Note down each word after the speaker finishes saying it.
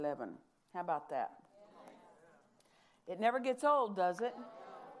11. How about that? It never gets old, does it?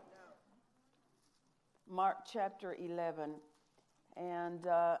 Mark chapter 11. And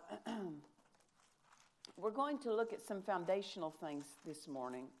we're going to look at some foundational things this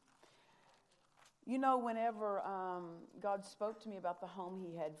morning. You know, whenever God spoke to me about the home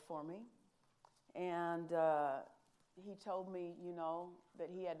He had for me, and He told me, you know, that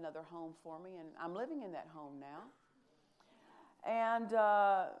He had another home for me, and I'm living in that home now. And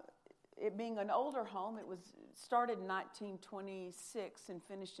it being an older home, it was started in 1926 and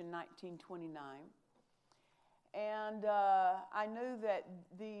finished in 1929. And I knew that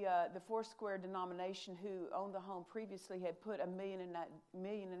the Foursquare denomination who owned the home previously had put $1.5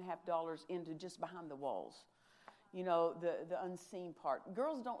 million into just behind the walls. You know, the unseen part.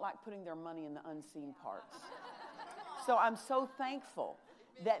 Girls don't like putting their money in the unseen parts. So I'm so thankful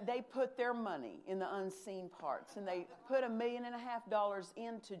that they put their money in the unseen parts. And they put $1.5 million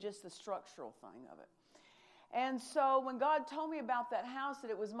into just the structural thing of it. And so when God told me about that house,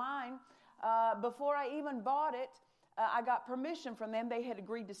 that it was mine, before I even bought it, I got permission from them. They had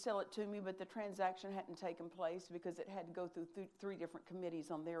agreed to sell it to me, but the transaction hadn't taken place because it had to go through three different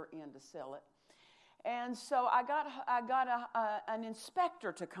committees on their end to sell it. And so I got an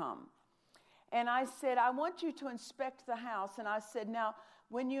inspector to come. And I said, I want you to inspect the house. And I said, now,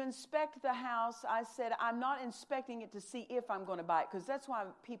 when you inspect the house, I said, I'm not inspecting it to see if I'm going to buy it, because that's why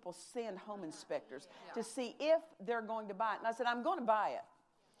people send home inspectors, to see if they're going to buy it. And I said, I'm going to buy it.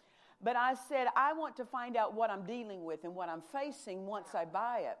 But I said, I want to find out what I'm dealing with and what I'm facing once I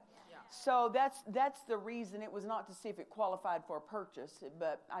buy it. So that's the reason. It was not to see if it qualified for a purchase,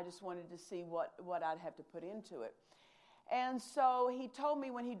 but I just wanted to see what I'd have to put into it. And so he told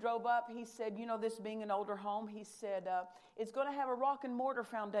me when he drove up, he said, you know, this being an older home, he said, it's going to have a rock and mortar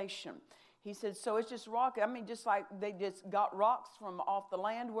foundation. He said, so it's just rock. I mean, just like they just got rocks from off the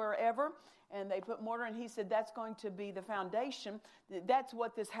land wherever, and they put mortar. And he said, that's going to be the foundation. That's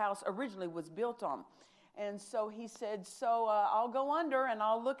what this house originally was built on. And so he said, so I'll go under and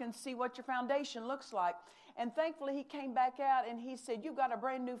I'll look and see what your foundation looks like. And thankfully, he came back out and he said, you've got a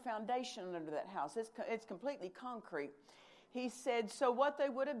brand new foundation under that house. It's completely concrete. He said, so what they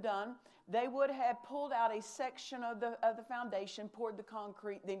would have done, they would have pulled out a section of the foundation, poured the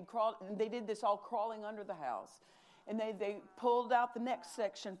concrete, then they did this all crawling under the house. And they pulled out the next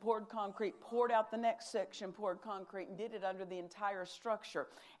section, poured concrete, poured out the next section, poured concrete, and did it under the entire structure.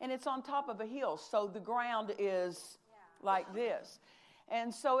 And it's on top of a hill, so the ground is like this.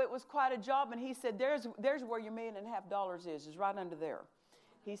 And so it was quite a job. And he said, there's where your $1.5 million is right under there.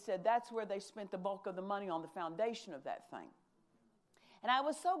 He said, that's where they spent the bulk of the money on the foundation of that thing. And I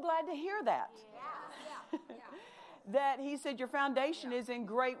was so glad to hear that. That he said, your foundation is in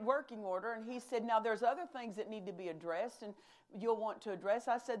great working order. And he said, now there's other things that need to be addressed and you'll want to address.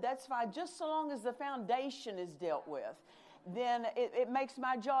 I said, that's fine. Just so long as the foundation is dealt with, then it makes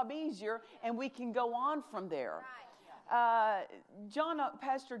my job easier and we can go on from there.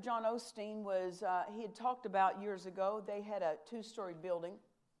 Pastor John Osteen he had talked about years ago, they had a 2-story building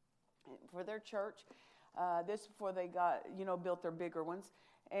for their church. This before they built their bigger ones.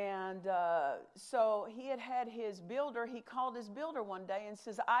 And so he had his builder. He called his builder one day and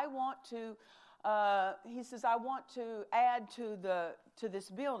says, I want to add to this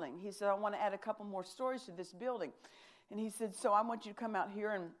building. He said, I want to add a couple more stories to this building. And he said, so I want you to come out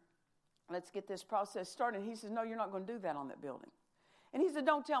here and let's get this process started. And he says, no, you're not going to do that on that building. And he said,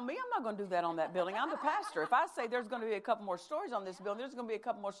 don't tell me I'm not going to do that on that building. I'm the pastor. If I say there's going to be a couple more stories on this building, there's going to be a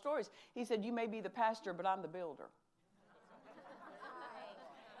couple more stories. He said, you may be the pastor, but I'm the builder.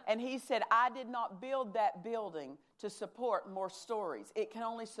 And he said, I did not build that building to support more stories. It can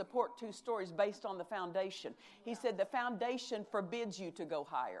only support 2 stories based on the foundation. He said, the foundation forbids you to go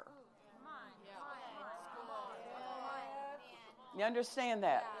higher. You understand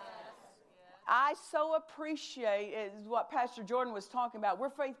that? I so appreciate what Pastor Jordan was talking about. We're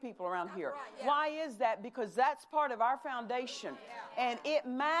faith people around here. Why is that? Because that's part of our foundation. And it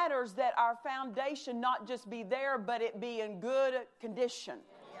matters that our foundation not just be there, but it be in good condition.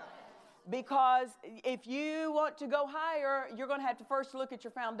 Because if you want to go higher, you're going to have to first look at your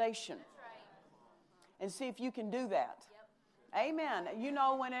foundation and see if you can do that. Amen. You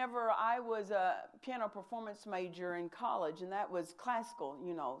know, whenever I was a piano performance major in college, and that was classical,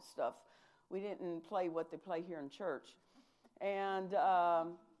 stuff. We didn't play what they play here in church. And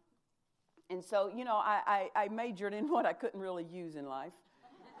so, I majored in what I couldn't really use in life.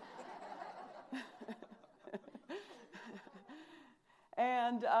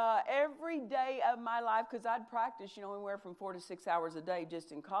 And every day of my life, because I'd practice, anywhere from 4 to 6 hours a day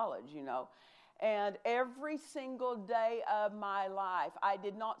just in college, And every single day of my life, I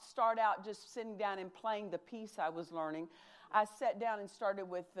did not start out just sitting down and playing the piece I was learning. I sat down and started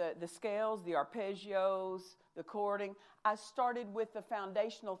with the scales, the arpeggios, the chording. I started with the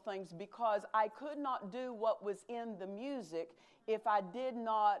foundational things because I could not do what was in the music if I did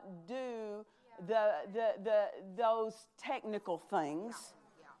not do those technical things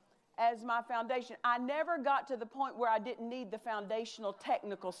as my foundation. I never got to the point where I didn't need the foundational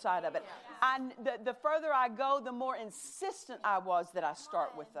technical side of it. The further I go, the more insistent I was that I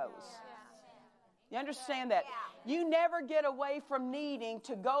start with those. You understand that? You never get away from needing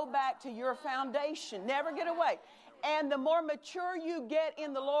to go back to your foundation. Never get away. And the more mature you get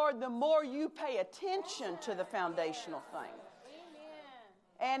in the Lord, the more you pay attention to the foundational thing.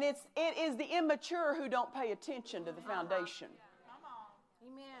 And it is the immature who don't pay attention to the foundation.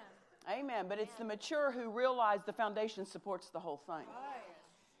 Amen. Amen. But it's the mature who realize the foundation supports the whole thing.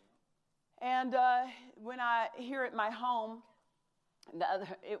 And when I here at my home,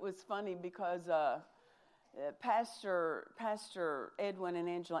 it was funny because Pastor Edwin and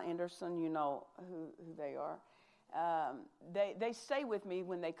Angela Anderson, you know who they are. They stay with me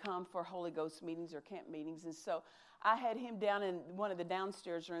when they come for Holy Ghost meetings or camp meetings, and so I had him down in one of the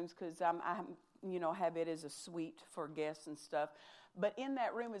downstairs rooms because I have it as a suite for guests and stuff. But in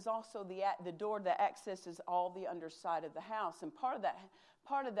that room is also the door that accesses all the underside of the house, and part of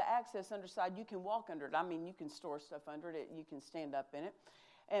the access underside, you can walk under it. I mean, you can store stuff under it. You can stand up in it.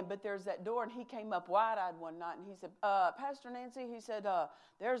 But there's that door, and he came up wide-eyed one night, and he said, Pastor Nancy, he said,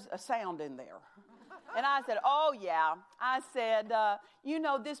 there's a sound in there. And I said, oh, yeah. I said,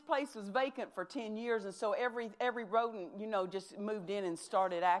 this place was vacant for 10 years, and so every rodent, just moved in and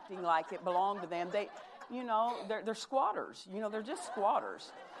started acting like it belonged to them. They're squatters. They're just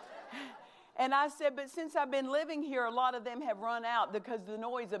squatters. And I said, but since I've been living here, a lot of them have run out because the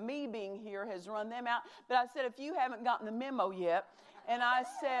noise of me being here has run them out. But I said, if you haven't gotten the memo yet, and I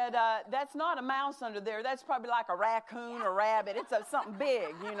said, that's not a mouse under there. That's probably like a raccoon or rabbit. It's something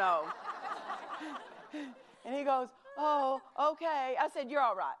big, And he goes, oh, okay. I said, you're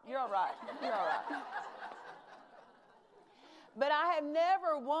all right. You're all right. You're all right. But I have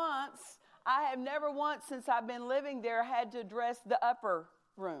never once since I've been living there had to address the upper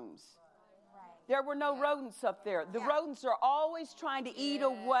rooms. There were no rodents up there. The rodents are always trying to eat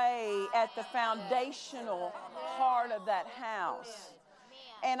away at the foundational part of that house.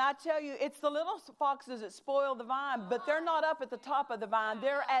 And I tell you, it's the little foxes that spoil the vine, but they're not up at the top of the vine.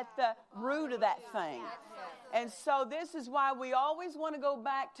 They're at the root of that thing. And so this is why we always want to go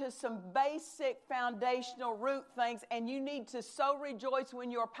back to some basic foundational root things, and you need to so rejoice when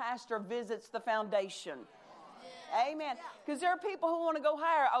your pastor visits the foundation. Amen. Because there are people who want to go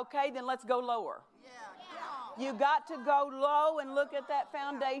higher. Okay, then let's go lower. You got to go low and look at that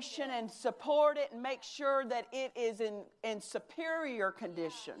foundation and support it and make sure that it is in superior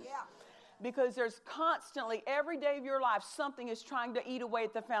condition. Because there's constantly, every day of your life, something is trying to eat away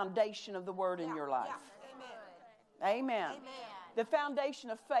at the foundation of the Word in your life. Amen. The foundation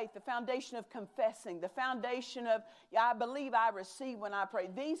of faith, the foundation of confessing, the foundation of, I believe I receive when I pray.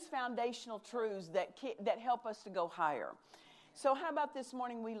 These foundational truths that help us to go higher. So how about this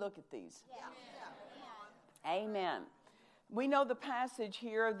morning we look at these? Amen. We know the passage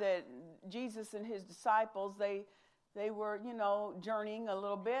here that Jesus and his disciples, they were, journeying a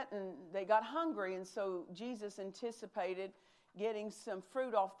little bit, and they got hungry. And so Jesus anticipated getting some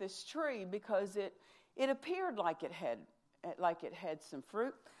fruit off this tree because it appeared like it had some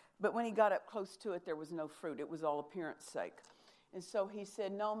fruit, but when he got up close to it, there was no fruit. It was all appearance sake. And so he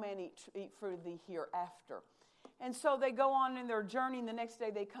said, no man eat fruit of thee hereafter. And so they go on in their journey, and the next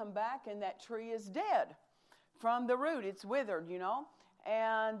day they come back, and that tree is dead from the root. It's withered,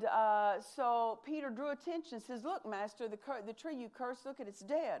 And so Peter drew attention and says, look, Master, the tree you cursed, look, it's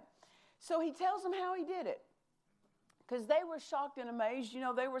dead. So he tells them how he did it. Because they were shocked and amazed,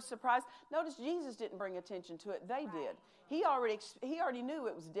 they were surprised. Notice Jesus didn't bring attention to it. They did. He already knew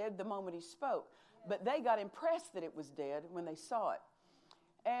it was dead the moment he spoke. But they got impressed that it was dead when they saw it.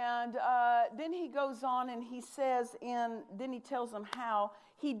 And then he goes on and he says, then he tells them how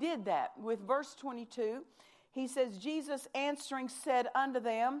he did that. With verse 22, he says, Jesus answering said unto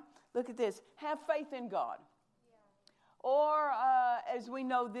them, look at this, have faith in God. Or, as we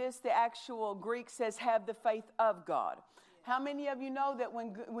know this, the actual Greek says, have the faith of God. How many of you know that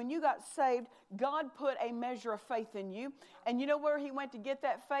when you got saved, God put a measure of faith in you? And you know where he went to get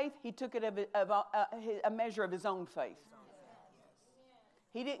that faith? He took it of a measure of his own faith.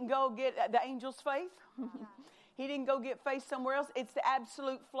 He didn't go get the angel's faith. He didn't go get faith somewhere else. It's the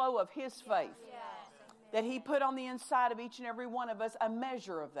absolute flow of his faith that he put on the inside of each and every one of us, a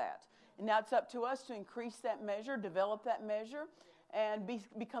measure of that. And now it's up to us to increase that measure, develop that measure, and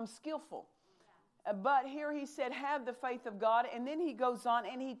become skillful. But here he said, have the faith of God. And then he goes on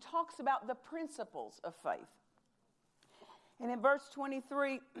and he talks about the principles of faith. And in verse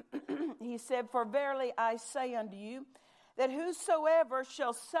 23, he said, for verily I say unto you, that whosoever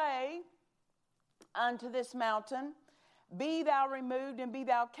shall say unto this mountain, be thou removed and be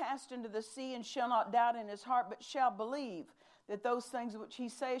thou cast into the sea, and shall not doubt in his heart, but shall believe that those things which he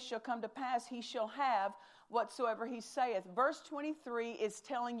saith shall come to pass, he shall have whatsoever he saith. Verse 23 is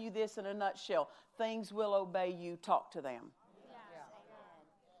telling you this in a nutshell. Things will obey you. Talk to them.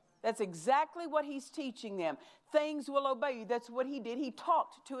 That's exactly what he's teaching them. Things will obey you. That's what he did. He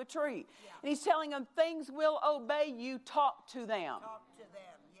talked to a tree. And he's telling them, things will obey you. Talk to them. Talk to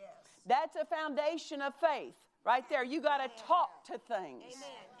them, yes. That's a foundation of faith. Right there. You got to talk to things.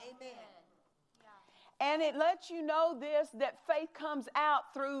 Amen. Amen. And it lets you know this, that faith comes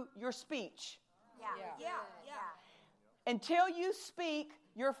out through your speech. Yeah. Until you speak,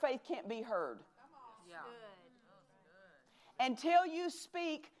 your faith can't be heard. Yeah. Until you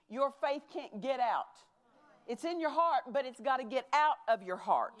speak, your faith can't get out. It's in your heart, but it's got to get out of your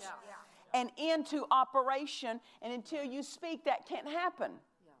heart and into operation. And until you speak, that can't happen.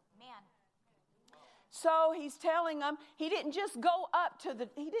 So he's telling them he didn't just go up to the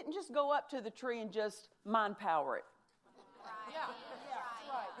tree and just mind power it. Yeah.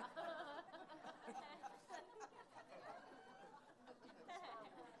 Right.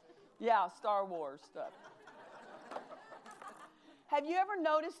 Yeah, Star Wars stuff. Have you ever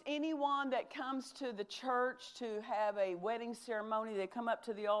noticed anyone that comes to the church to have a wedding ceremony, they come up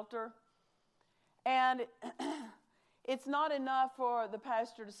to the altar, and it's not enough for the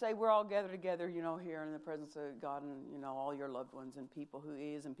pastor to say, we're all gathered together, here in the presence of God and, all your loved ones and people who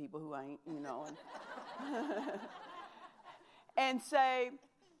is and people who ain't, and, and say,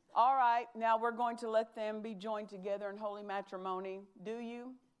 all right, now we're going to let them be joined together in holy matrimony. Do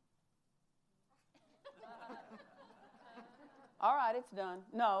you? All right, it's done.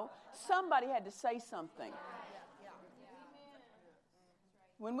 No, somebody had to say something.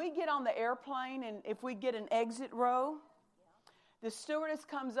 When we get on the airplane and if we get an exit row, the stewardess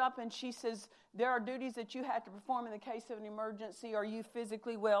comes up and she says, there are duties that you have to perform in the case of an emergency. Are you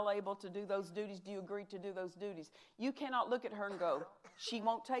physically well able to do those duties? Do you agree to do those duties? You cannot look at her and go, she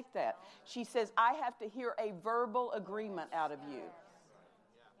won't take that. She says, I have to hear a verbal agreement out of you.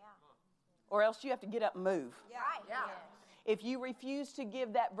 Or else you have to get up and move. If you refuse to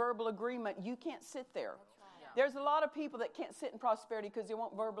give that verbal agreement, you can't sit there. There's a lot of people that can't sit in prosperity because they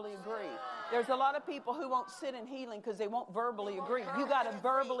won't verbally agree. There's a lot of people who won't sit in healing because they won't verbally agree. You got to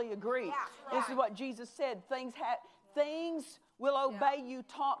verbally agree. This is what Jesus said. Things will obey you.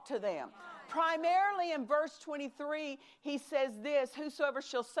 Talk to them. Primarily in verse 23, he says this, whosoever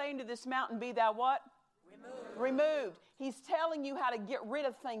shall say unto this mountain, be thou what? Removed. He's telling you how to get rid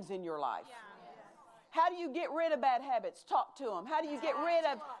of things in your life. How do you get rid of bad habits? Talk to them. How do you get rid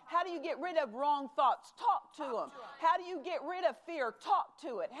of wrong thoughts? Talk to them. How do you get rid of fear? Talk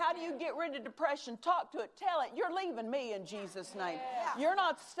to it. How do you get rid of depression? Talk to it. Tell it, you're leaving me in Jesus' name. You're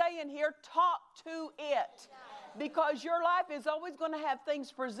not staying here. Talk to it. Because your life is always going to have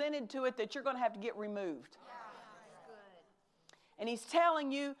things presented to it that you're going to have to get removed. And he's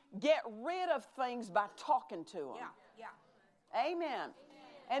telling you, get rid of things by talking to them. Amen.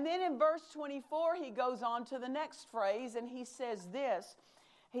 And then in verse 24, he goes on to the next phrase, and he says this.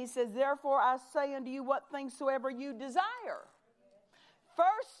 He says, therefore I say unto you, what things soever you desire.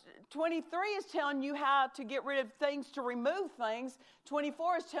 First, 23 is telling you how to get rid of things, to remove things.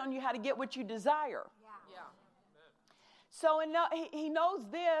 24 is telling you how to get what you desire. So he knows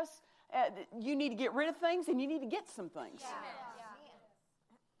this. You need to get rid of things, and you need to get some things.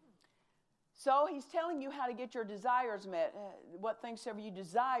 So he's telling you how to get your desires met. What things soever you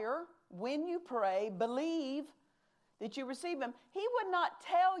desire, when you pray, believe that you receive them. He would not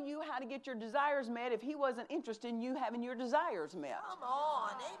tell you how to get your desires met if he wasn't interested in you having your desires met. Come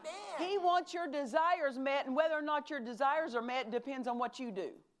on, amen. He wants your desires met, and whether or not your desires are met depends on what you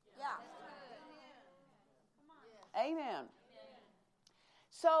do. Amen.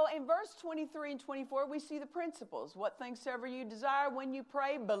 So in verse 23 and 24, we see the principles. What things soever you desire, when you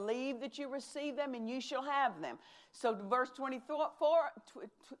pray, believe that you receive them, and you shall have them. So verse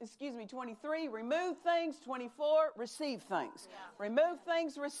 23, remove things. 24, receive things. Remove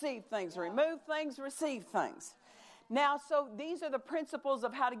things, receive things. Remove things, receive things. Now, so these are the principles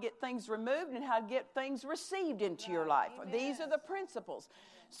of how to get things removed and how to get things received into your life. Amen. These are the principles.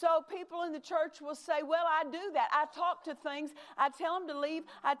 So people in the church will say, well, I do that. I talk to things. I tell them to leave.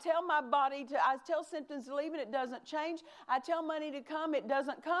 I tell my body I tell symptoms to leave and it doesn't change. I tell money to come. It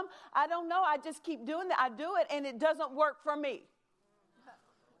doesn't come. I don't know. I just keep doing that. I do it and it doesn't work for me.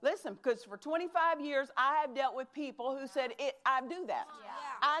 Listen, because for 25 years, I have dealt with people who said, I do that. Yeah.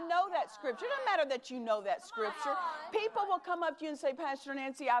 I know that scripture. It doesn't matter that you know that scripture. People will come up to you and say, Pastor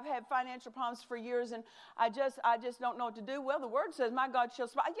Nancy, I've had financial problems for years, and I just don't know what to do. Well, the word says, my God shall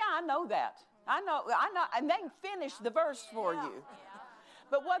supply. Yeah, I know that. I know. And they can finish the verse for you.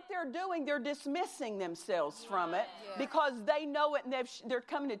 But what they're doing, they're dismissing themselves from it because they know it, and they're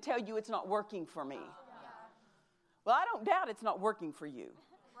coming to tell you it's not working for me. Well, I don't doubt it's not working for you.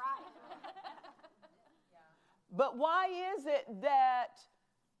 But why is it that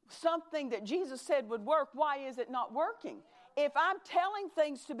something that Jesus said would work, why is it not working? If I'm telling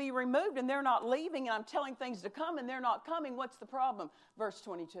things to be removed and they're not leaving, and I'm telling things to come and they're not coming, what's the problem? Verse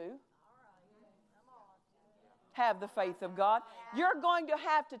 22. Have the faith of God. You're going to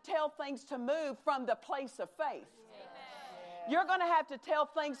have to tell things to move from the place of faith. You're going to have to tell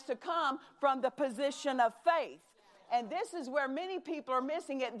things to come from the position of faith. And this is where many people are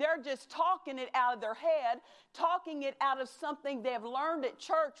missing it. They're just talking it out of their head, talking it out of something they've learned at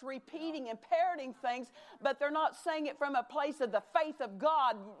church, repeating and parroting things, but they're not saying it from a place of the faith of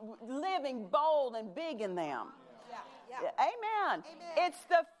God, living bold and big in them. Yeah. Amen. It's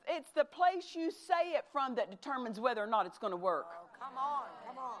the place you say it from that determines whether or not it's going to work. Oh, come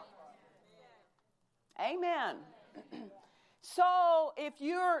on. Amen. So if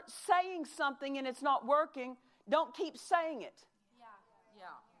you're saying something and it's not working, don't keep saying it. Yeah.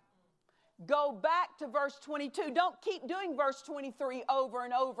 Go back to verse 22. Don't keep doing verse 23 over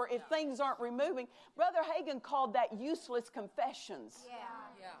and over if things aren't removing. Brother Hagin called that useless confessions.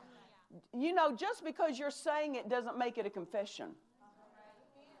 Yeah. You know, just because you're saying it doesn't make it a confession.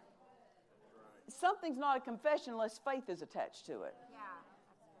 Something's not a confession unless faith is attached to it.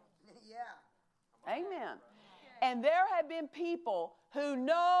 Yeah. Amen. And there have been people who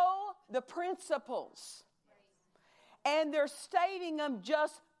know the principles. And they're stating them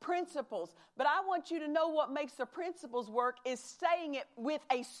just principles. But I want you to know what makes the principles work is saying it with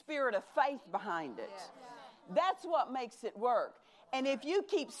a spirit of faith behind it. That's what makes it work. And if you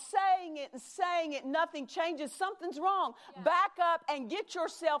keep saying it, nothing changes, something's wrong. Back up and get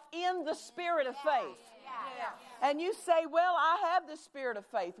yourself in the spirit of faith. And you say, well, I have the spirit of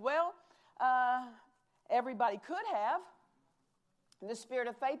faith. Well, everybody could have the spirit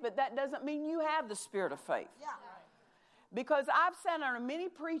of faith, but that doesn't mean you have the spirit of faith. Because I've sat under many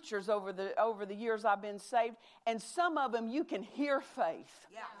preachers over the years I've been saved, and some of them you can hear faith.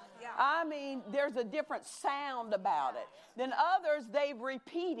 I mean, there's a different sound about it. Then others, they're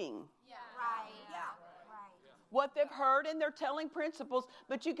repeating what they've heard, and they're telling principles,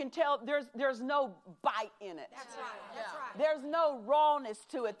 but you can tell there's no bite in it. That's right. There's no rawness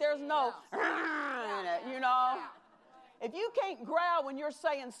to it. There's no in it, you know. If you can't growl when you're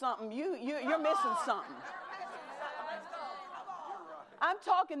saying something, you're missing something. I'm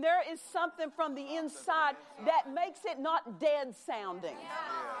talking, there is something from the inside that makes it not dead sounding.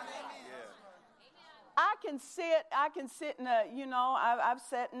 I can sit in I've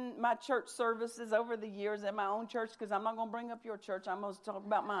sat in my church services over the years at my own church, because I'm not going to bring up your church. I'm going to talk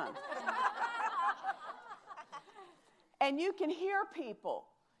about mine. And you can hear people,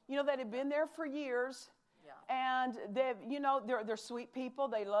 that have been there for years, and they're sweet people.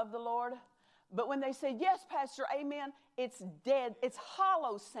 They love the Lord. But when they say, yes, Pastor, amen, it's dead. It's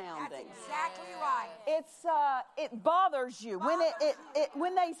hollow sounding. That's exactly right. It bothers you. When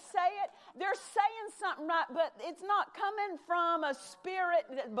they say it, they're saying something right, but it's not coming from a spirit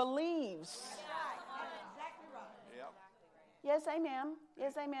that believes. That's right. That's exactly right. Yep. Yes, amen.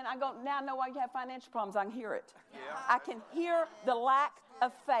 Yes, amen. Now I know why you have financial problems. I can hear it. Yeah. I can hear the lack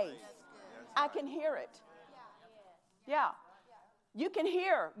of faith. I can hear it. Yeah. You can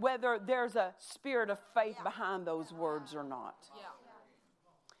hear whether there's a spirit of faith behind those words or not. Yeah.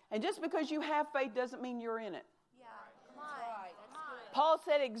 And just because you have faith doesn't mean you're in it. Yeah. Come on. Paul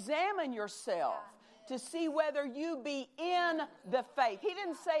said, examine yourself to see whether you be in the faith. He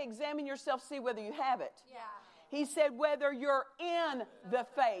didn't say examine yourself, see whether you have it. Yeah. He said whether you're in the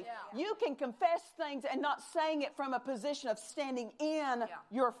faith. Yeah. You can confess things and not saying it from a position of standing in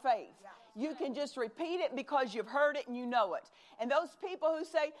your faith. Yeah. You can just repeat it because you've heard it and you know it. And those people who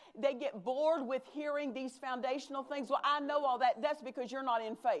say they get bored with hearing these foundational things, well, I know all that. That's because you're not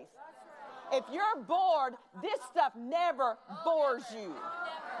in faith. If you're bored, this stuff never bores you.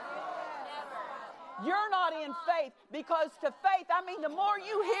 You're not in faith, because to faith, I mean, the more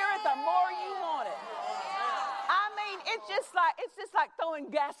you hear it, the more you want it. I mean, it's just like throwing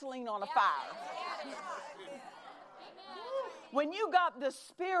gasoline on a fire. When you got the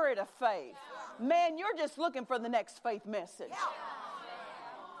spirit of faith, man, you're just looking for the next faith message.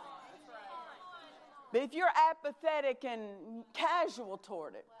 But if you're apathetic and casual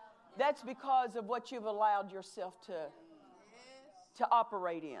toward it, that's because of what you've allowed yourself to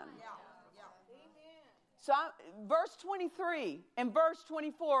operate in. So verse 23 and verse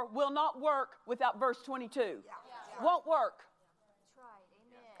 24 will not work without verse 22. Won't work.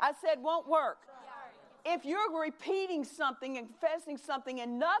 I said won't work. If you're repeating something and confessing something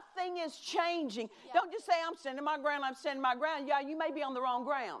and nothing is changing, don't just say, I'm standing my ground, I'm standing my ground. Yeah, you may be on the wrong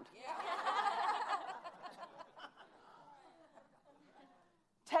ground.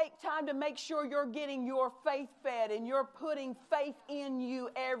 Take time to make sure you're getting your faith fed and you're putting faith in you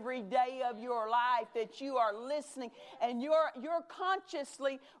every day of your life, that you are listening and you're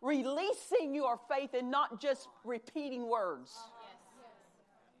consciously releasing your faith and not just repeating words.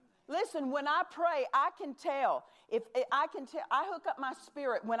 Listen, when I pray, I can tell. I hook up my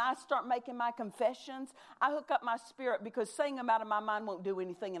spirit when I start making my confessions. I hook up my spirit, because saying them out of my mind won't do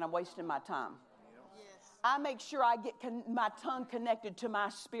anything and I'm wasting my time. I make sure I get my tongue connected to my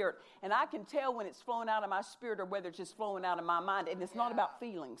spirit. And I can tell when it's flowing out of my spirit or whether it's just flowing out of my mind. And it's not about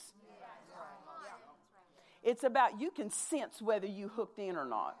feelings. It's about, you can sense whether you hooked in or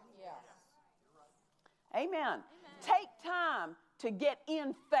not. Amen. Take time to get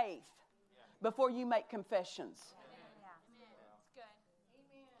in faith before you make confessions.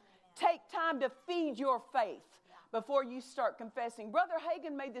 Take time to feed your faith before you start confessing. Brother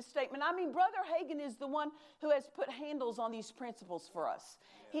Hagin made this statement. I mean, Brother Hagin is the one who has put handles on these principles for us.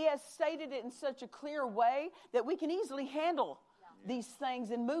 He has stated it in such a clear way that we can easily handle these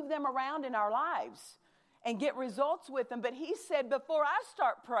things and move them around in our lives and get results with them. But he said, before I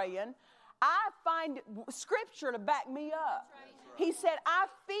start praying, I find scripture to back me up. He said, I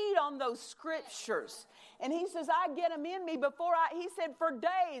feed on those scriptures. And he says, I get them in me he said, for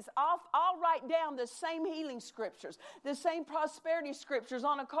days, I'll write down the same healing scriptures, the same prosperity scriptures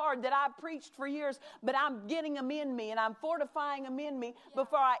on a card that I've preached for years, but I'm getting them in me and I'm fortifying them in me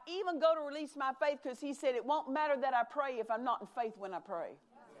before I even go to release my faith, because he said, it won't matter that I pray if I'm not in faith when I pray.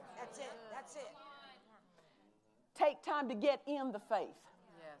 That's it. That's it. Take time to get in the faith.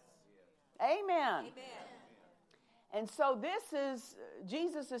 Yes. Amen. Amen. And so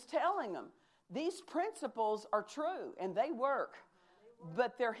Jesus is telling them, these principles are true and they work,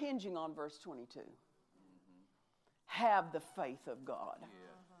 but they're hinging on verse 22. Have the faith of God.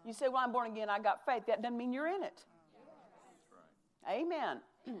 You say, well, I'm born again, I got faith. That doesn't mean you're in it. Amen.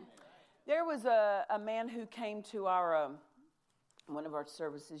 There was a man who came to one of our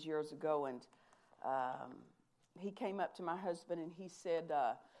services years ago, and he came up to my husband and he said,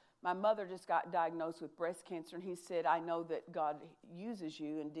 my mother just got diagnosed with breast cancer, and he said, I know that God uses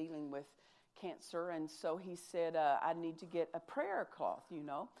you in dealing with cancer, and so he said, I need to get a prayer cloth,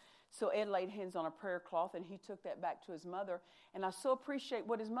 So Ed laid hands on a prayer cloth, and he took that back to his mother, and I so appreciate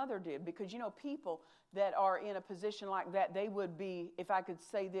what his mother did, because, people that are in a position like that, they would be, if I could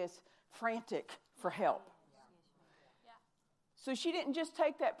say this, frantic for help. So she didn't just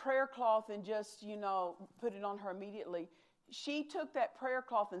take that prayer cloth and just, put it on her immediately. She took that prayer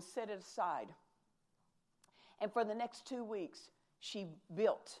cloth and set it aside. And for the next 2 weeks, she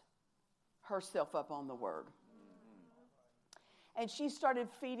built herself up on the Word. And she started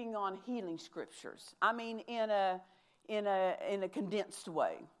feeding on healing scriptures. I mean, in a condensed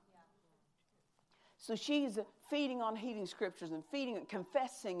way. So she's feeding on healing scriptures and feeding and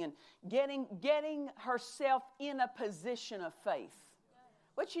confessing and getting herself in a position of faith.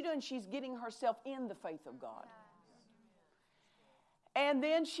 What's she doing? She's getting herself in the faith of God. And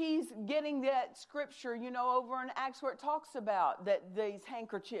then she's getting that scripture, over in Acts where it talks about that these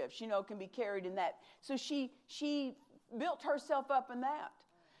handkerchiefs, can be carried in that. So she built herself up in that.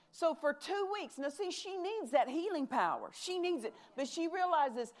 So for 2 weeks, now see, she needs that healing power. She needs it. But she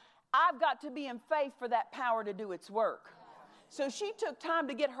realizes, I've got to be in faith for that power to do its work. So she took time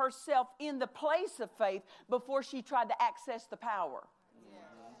to get herself in the place of faith before she tried to access the power.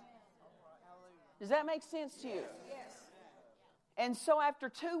 Does that make sense to you? Yes. And so after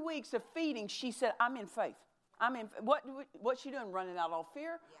 2 weeks of feeding, she said, I'm in faith. What's she doing? Running out all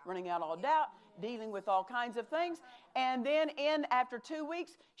fear, running out all doubt, dealing with all kinds of things. And then after 2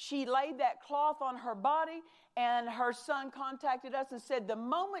 weeks, she laid that cloth on her body, and her son contacted us and said the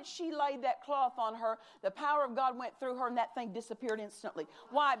moment she laid that cloth on her, the power of God went through her and that thing disappeared instantly.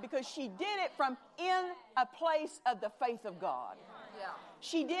 Why? Because she did it from in a place of the faith of God.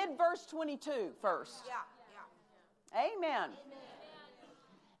 She did verse 22 first. Yeah. Amen.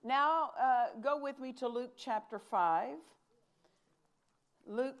 Now, go with me to Luke chapter 5.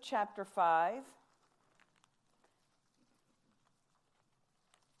 Luke chapter 5.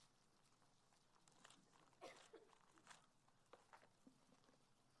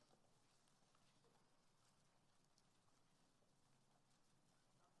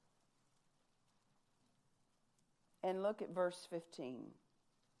 And look at verse 15.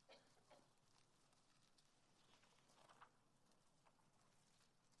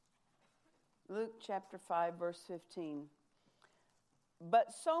 Luke chapter 5, verse 15.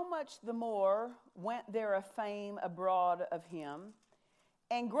 But so much the more went there a fame abroad of him,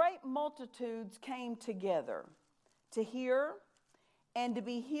 and great multitudes came together to hear and to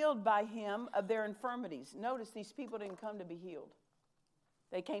be healed by him of their infirmities. Notice these people didn't come to be healed.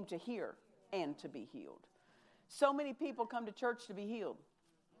 They came to hear and to be healed. So many people come to church to be healed.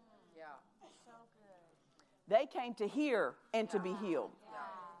 Yeah. So good. They came to hear and to be healed.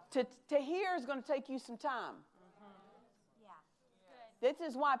 To hear is going to take you some time. Yeah. This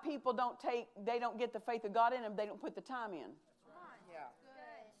is why people don't get the faith of God in them. They don't put the time in. Yeah.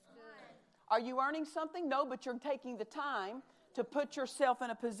 Are you earning something? No, but you're taking the time to put yourself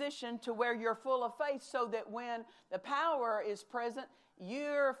in a position to where you're full of faith so that when the power is present,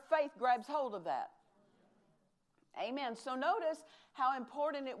 your faith grabs hold of that. Amen. So notice how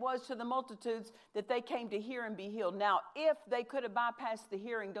important it was to the multitudes that they came to hear and be healed. Now, if they could have bypassed the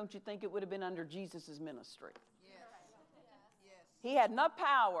hearing, don't you think it would have been under Jesus' ministry? Yes. Yes. He had enough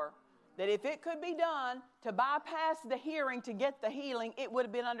power that if it could be done to bypass the hearing to get the healing, it would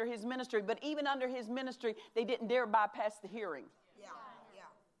have been under his ministry. But even under his ministry, they didn't dare bypass the hearing. Yeah. Yeah.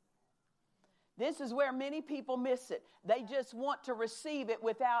 This is where many people miss it. They just want to receive it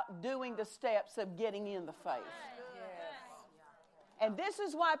without doing the steps of getting in the faith. And this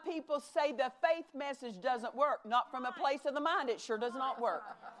is why people say the faith message doesn't work. Not from a place of the mind, it sure does not work.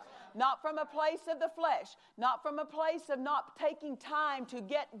 Not from a place of the flesh. Not from a place of not taking time to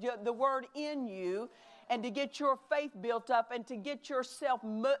get the word in you and to get your faith built up and to get yourself,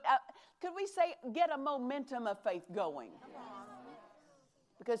 could we say, get a momentum of faith going?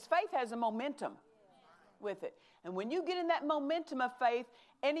 Because faith has a momentum with it. And when you get in that momentum of faith,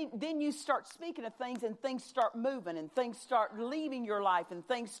 then you start speaking of things and things start moving and things start leaving your life and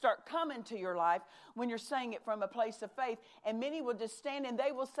things start coming to your life when you're saying it from a place of faith. And many will just stand and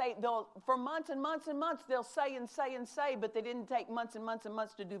they will say, for months and months and months, they'll say and say and say, but they didn't take months and months and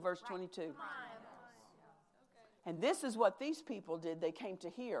months to do verse 22. And this is what these people did. They came to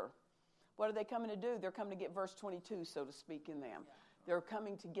hear. What are they coming to do? They're coming to get verse 22, so to speak, in them. They're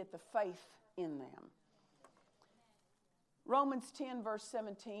coming to get the faith in them. Romans 10, verse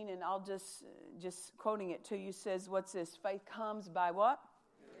 17, and I'll just quoting it to you, says, what's this? Faith comes by what?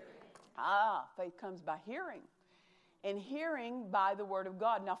 Hearing. Faith comes by hearing. And hearing by the word of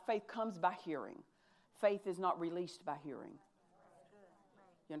God. Now, faith comes by hearing. Faith is not released by hearing.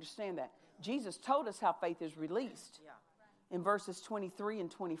 You understand that? Jesus told us how faith is released in verses 23 and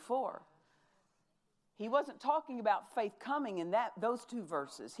 24. He wasn't talking about faith coming in those two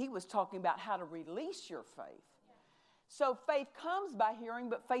verses. He was talking about how to release your faith. So faith comes by hearing,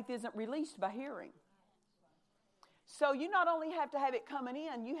 but faith isn't released by hearing. So you not only have to have it coming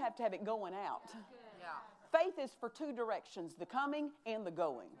in, you have to have it going out. Yeah. Faith is for two directions, the coming and the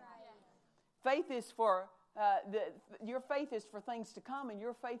going. Faith is for, your faith is for things to come and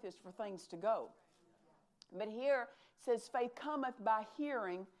your faith is for things to go. But here it says faith cometh by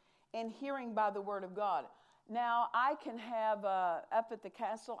hearing and hearing by the word of God. Now I can have, up at the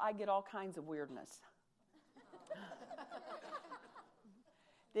castle, I get all kinds of weirdness.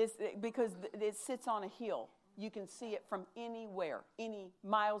 Because it sits on a hill. You can see it from anywhere, any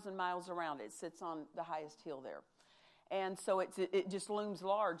miles and miles around it. It sits on the highest hill there. And so it just looms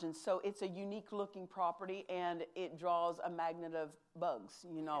large. And so it's a unique looking property and it draws a magnet of bugs.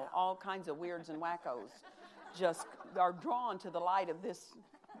 You know, all kinds of weirds and wackos just are drawn to the light of this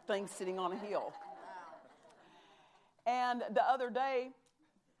thing sitting on a hill. And the other day,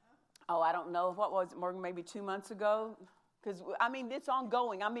 I don't know, what was it, Morgan, maybe 2 months ago? Because, I mean, it's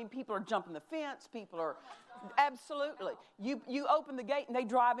ongoing. I mean, people are jumping the fence. People are, absolutely. You open the gate and they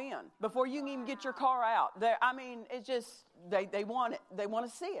drive in before you can even get your car out. It's just, they want it. They want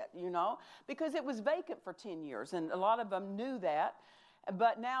to see it, you know, because it was vacant for 10 years. And a lot of them knew that.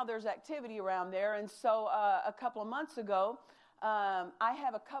 But now there's activity around there. And so a couple of months ago, I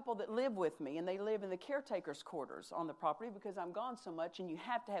have a couple that live with me, and they live in the caretaker's quarters on the property because I'm gone so much, and you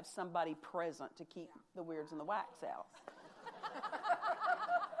have to have somebody present to keep the weirds and the whacks out.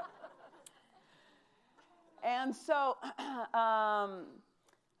 And so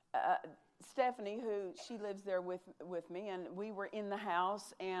Stephanie, who she lives there with me, and we were in the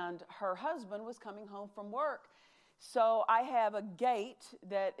house, and her husband was coming home from work. So I have a gate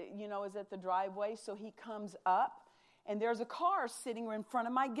that, is at the driveway, so he comes up, and there's a car sitting in front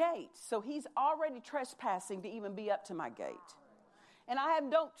of my gate. So he's already trespassing to even be up to my gate. And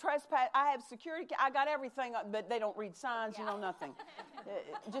don't trespass. I have security. I got everything, but they don't read signs, nothing.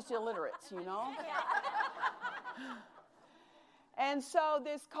 Just illiterates, And so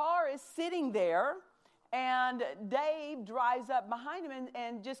this car is sitting there, and Dave drives up behind him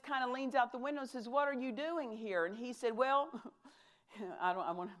and just kind of leans out the window and says, "What are you doing here?" And he said, "Well,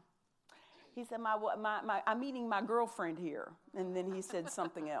 he said, I'm meeting my girlfriend here." And then he said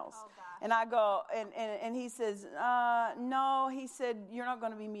something else. And I go, and he says, "No," he said, "you're not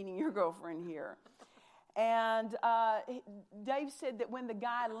going to be meeting your girlfriend here." And Dave said that when the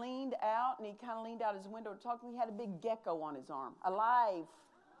guy leaned out, and he kind of leaned out his window to talk to me, he had a big gecko on his arm, alive.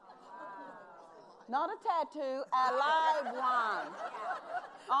 Not a tattoo, a live one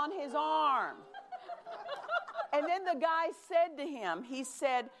on his arm. And then the guy said to him, he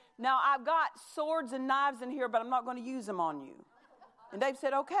said, "Now I've got swords and knives in here, but I'm not going to use them on you." And Dave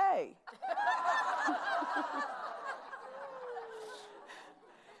said, "Okay."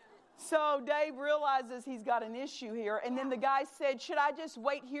 So Dave realizes he's got an issue here. And then the guy said, "Should I just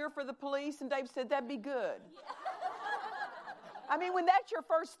wait here for the police?" And Dave said, "That'd be good." I mean, when that's your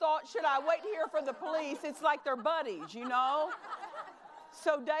first thought, should I wait here for the police? It's like they're buddies,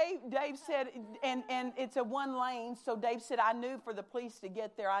 So Dave said, and it's a one lane, so Dave said, I knew for the police to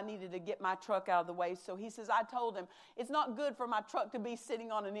get there, I needed to get my truck out of the way. So he says, I told him, it's not good for my truck to be sitting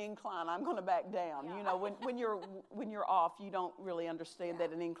on an incline. I'm going to back down. Yeah. When you're off, you don't really understand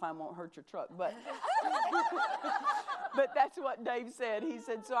that an incline won't hurt your truck. But but that's what Dave said. He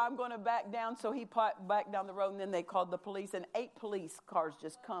said, so I'm going to back down. So he backed down the road, and then they called the police, and 8 police cars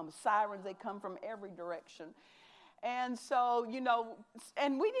just come. Sirens, they come from every direction. And so,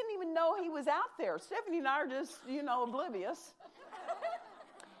 and we didn't even know he was out there. Stephanie and I are just, oblivious.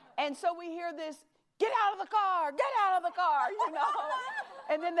 And so we hear this, "Get out of the car, get out of the car,"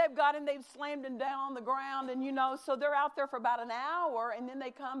 And then they've got him, they've slammed him down on the ground, and, so they're out there for about an hour, and then they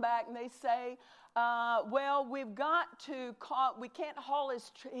come back and they say, well, we've got to call, we can't haul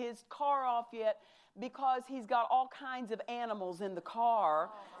his car off yet because he's got all kinds of animals in the car.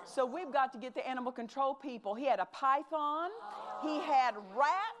 So we've got to get the animal control people. He had a python, he had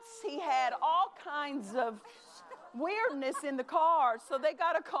rats, he had all kinds of weirdness in the car. So they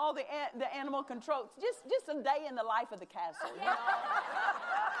got to call the animal control. Just a day in the life of the castle,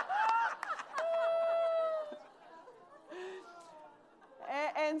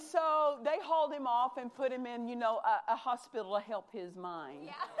 And so they hauled him off and put him in, a hospital to help his mind.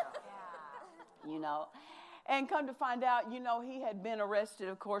 And come to find out, he had been arrested,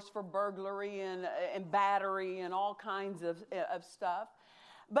 of course, for burglary and battery and all kinds of stuff.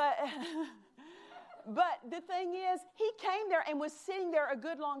 But the thing is, he came there and was sitting there a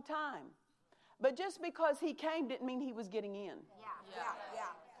good long time. But just because he came didn't mean he was getting in. Yeah.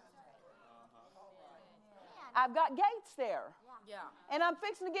 I've got gates there. Yeah. And I'm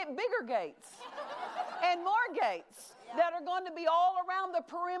fixing to get bigger gates and more gates that are going to be all around the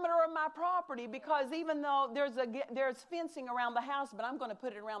perimeter of my property, because even though there's fencing around the house, but I'm going to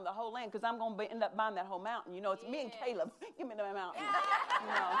put it around the whole land, because I'm going to end up buying that whole mountain. It's me and Caleb. Give me the mountain.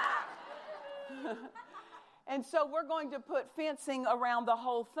 And so we're going to put fencing around the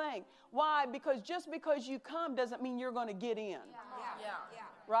whole thing. Why? Because just because you come doesn't mean you're going to get in.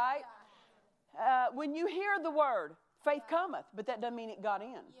 Right? When you hear the word, faith cometh, but that doesn't mean it got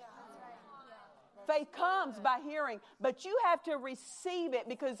in. Faith comes by hearing, but you have to receive it,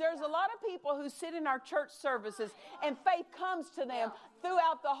 because there's a lot of people who sit in our church services and faith comes to them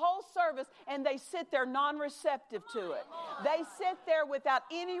throughout the whole service, and they sit there non-receptive to it. They sit there without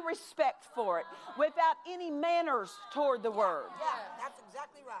any respect for it, without any manners toward the word. Yeah, that's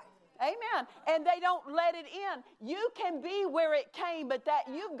exactly right. Amen. And they don't let it in. You can be where it came, but that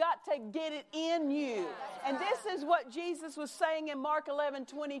you've got to get it in you. And this is what Jesus was saying in Mark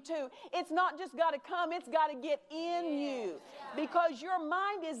 11:22. It's not just got to come, it's got to get in you. Because your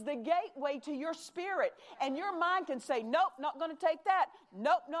mind is the gateway to your spirit. And your mind can say, nope, not going to take that.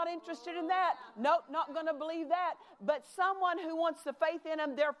 Nope, not interested in that. Nope, not going to believe that. But someone who wants the faith in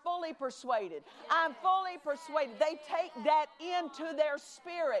them, they're fully persuaded. I'm fully persuaded. They take that into their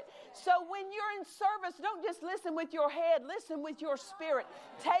spirit. So when you're in service, don't just listen with your head, listen with your spirit.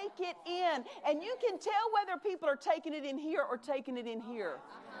 Take it in. And you can tell whether people are taking it in here or taking it in here.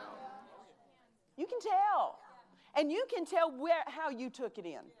 You can tell. And you can tell how you took it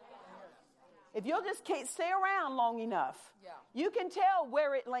in. If you'll just stay around long enough, you can tell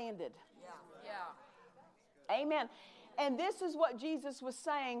where it landed. Amen. And this is what Jesus was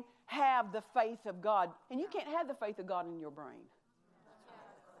saying, have the faith of God. And you can't have the faith of God in your brain.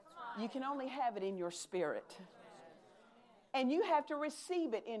 You can only have it in your spirit. And you have to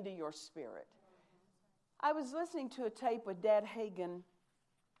receive it into your spirit. I was listening to a tape with Dad Hagin,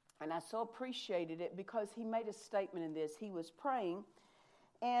 and I so appreciated it because he made a statement in this. He was praying,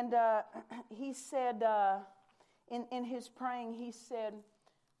 and he said, in his praying, he said,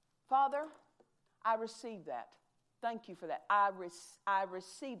 Father, I receive that. Thank you for that. I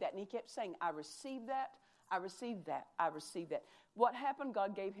receive that. And he kept saying, I receive that. I received that. I received that. What happened?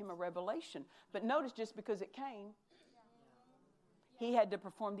 God gave him a revelation. But notice, just because it came, he had to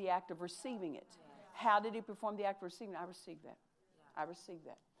perform the act of receiving it. How did he perform the act of receiving it? I received that. I received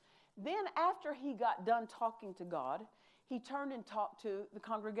that. Then after he got done talking to God, he turned and talked to the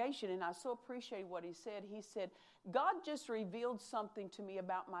congregation, and I so appreciate what he said. He said, God just revealed something to me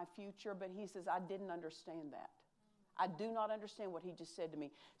about my future, but he says, I didn't understand that. I do not understand what he just said to me.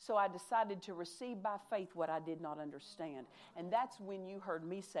 So I decided to receive by faith what I did not understand. And that's when you heard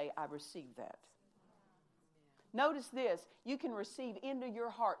me say, I received that. Notice this, you can receive into your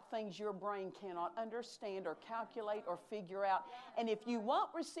heart things your brain cannot understand or calculate or figure out. And if you won't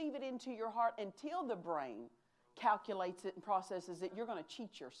receive it into your heart until the brain calculates it and processes it, you're going to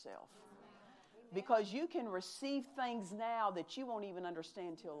cheat yourself. Because you can receive things now that you won't even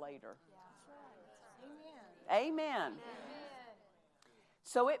understand till later. Amen.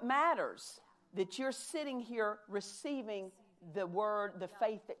 So it matters that you're sitting here receiving the word, the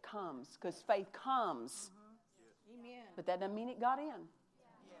faith that comes. Because faith comes. But that doesn't mean it got in.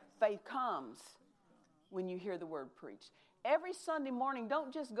 Faith comes when you hear the word preached. Every Sunday morning,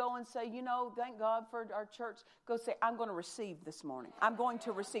 don't just go and say, thank God for our church. Go say, I'm going to receive this morning. I'm going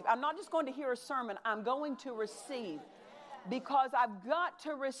to receive. I'm not just going to hear a sermon. I'm going to receive. Because I've got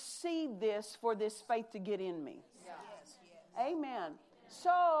to receive this for this faith to get in me. Amen.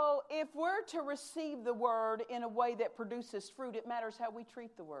 So if we're to receive the word in a way that produces fruit, it matters how we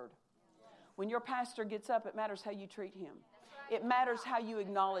treat the word. When your pastor gets up, it matters how you treat him. It matters how you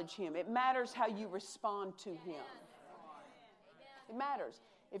acknowledge him. It matters how you respond to him. It matters.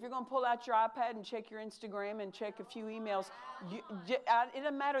 If you're going to pull out your iPad and check your Instagram and check a few emails, it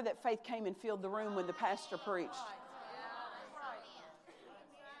doesn't matter that faith came and filled the room when the pastor preached.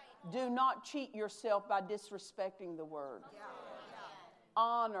 Do not cheat yourself by disrespecting the word.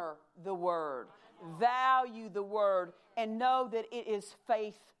 Honor the word. Value the word. And know that it is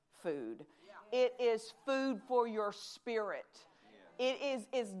faith food. It is food for your spirit.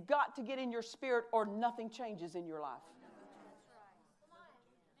 It's got to get in your spirit or nothing changes in your life.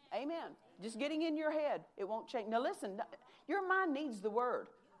 Amen. Just getting in your head, it won't change. Now listen, your mind needs the word.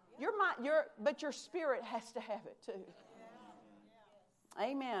 But your spirit has to have it too.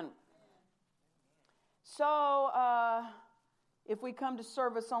 Amen. So, if we come to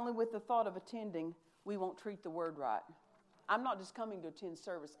service only with the thought of attending, we won't treat the word right. I'm not just coming to attend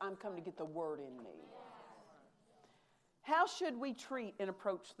service. I'm coming to get the word in me. How should we treat and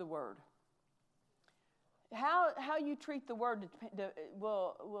approach the word? How you treat the word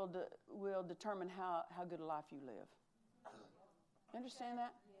will determine how good a life you live. Understand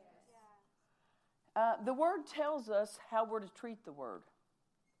that? The word tells us how we're to treat the word.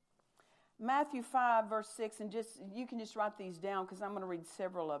 Matthew 5, verse 6, and you can just write these down because I'm going to read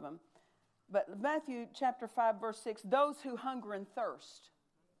several of them. But Matthew chapter 5, verse 6, those who hunger and thirst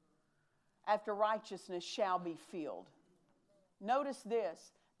after righteousness shall be filled. Notice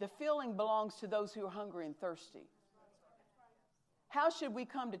this, the filling belongs to those who are hungry and thirsty. How should we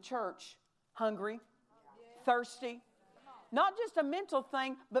come to church? Hungry, thirsty. Not just a mental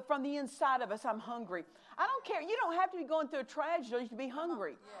thing, but from the inside of us, I'm hungry. I don't care. You don't have to be going through a tragedy to be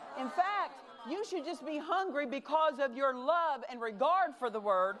hungry. In fact, you should just be hungry because of your love and regard for the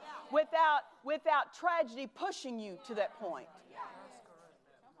word without tragedy pushing you to that point.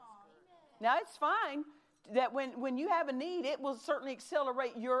 Now, it's fine that when you have a need, it will certainly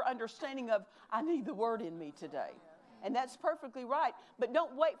accelerate your understanding of, I need the word in me today. And that's perfectly right. But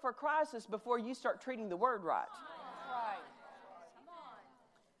don't wait for a crisis before you start treating the word right.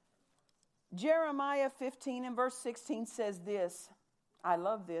 Jeremiah 15 and verse 16 says this. I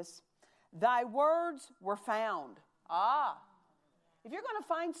love this. Thy words were found. If you're going to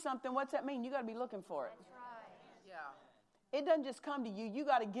find something, what's that mean? You got to be looking for it. It doesn't just come to you. You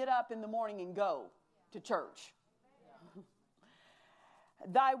got to get up in the morning and go to church.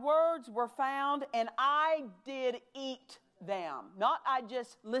 Thy words were found, and I did eat them. Not I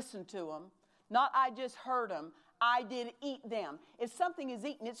just listened to them. Not I just heard them. I did eat them. If something is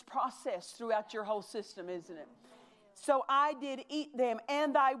eaten, it's processed throughout your whole system, isn't it? So I did eat them,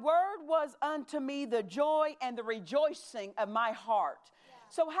 and thy word was unto me the joy and the rejoicing of my heart.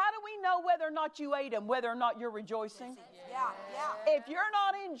 So how do we know whether or not you ate them, whether or not you're rejoicing? If you're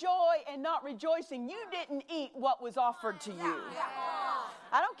not in joy and not rejoicing, you didn't eat what was offered to you.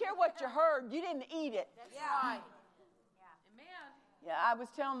 I don't care what you heard, you didn't eat it. Yeah, I was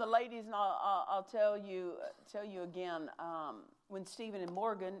telling the ladies, and I'll tell you again. When Stephen and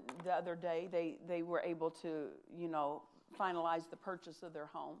Morgan the other day, they were able to, finalize the purchase of their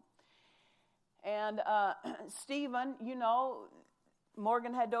home. And Stephen,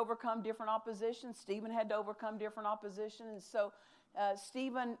 Morgan had to overcome different opposition. Stephen had to overcome different opposition. And so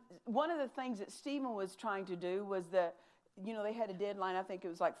Stephen, one of the things that Stephen was trying to do was that, they had a deadline. I think it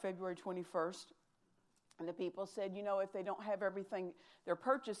was like February 21st. And the people said, if they don't have everything, their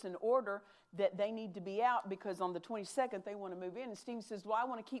purchase in order, that they need to be out because on the 22nd they want to move in. And Stephen says, well, I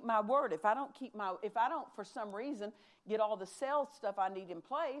want to keep my word. If I don't for some reason get all the sales stuff I need in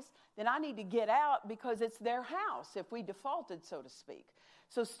place, then I need to get out because it's their house if we defaulted, so to speak.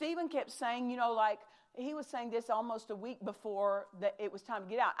 So Stephen kept saying, he was saying this almost a week before that it was time to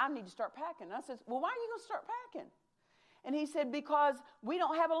get out. I need to start packing. And I said, well, why are you going to start packing? And he said, because we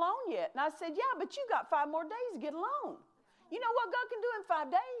don't have a loan yet. And I said, yeah, but you got 5 more days to get a loan. You know what God can do in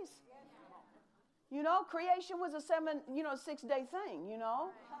 5 days? Creation was a 6-day thing,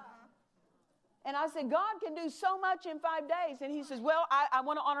 And I said, God can do so much in 5 days. And he says, well, I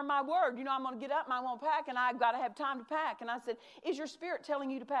want to honor my word. I'm going to get up and I want to pack, and I've got to have time to pack. And I said, is your spirit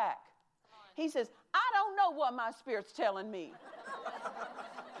telling you to pack? He says, I don't know what my spirit's telling me.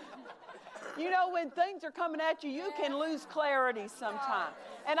 When things are coming at you, you can lose clarity sometimes.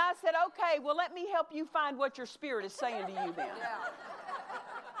 And I said, okay, well, let me help you find what your spirit is saying to you then.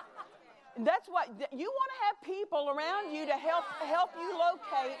 And that's what you want to have people around you to help you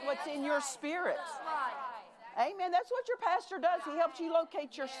locate what's in your spirit. Amen. That's what your pastor does. He helps you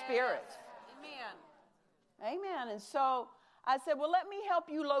locate your spirit. Amen. And so I said, well, let me help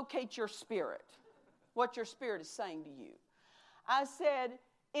you locate your spirit, what your spirit is saying to you. I said,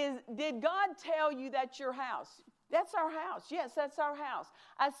 did God tell you that's your house? That's our house. Yes, that's our house.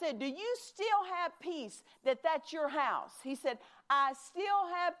 I said, do you still have peace that that's your house? He said, I still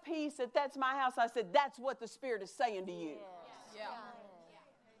have peace that that's my house. I said, that's what the Spirit is saying to you. Yes.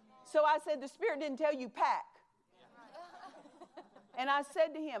 So I said, the Spirit didn't tell you pack. And I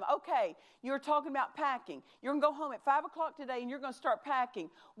said to him, okay, you're talking about packing. You're going to go home at 5 o'clock today and you're going to start packing.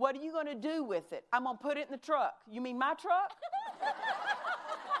 What are you going to do with it? I'm going to put it in the truck. You mean my truck?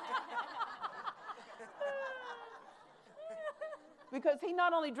 Because he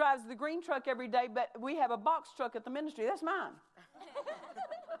not only drives the green truck every day, but we have a box truck at the ministry. That's mine.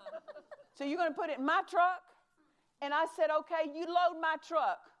 So you're going to put it in my truck? And I said, okay, you load my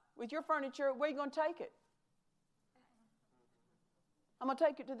truck with your furniture. Where are you going to take it? I'm going to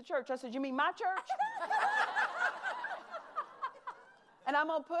take it to the church. I said, you mean my church? And I'm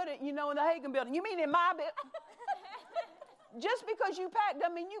going to put it, in the Hagen building. You mean in my building? Just because you packed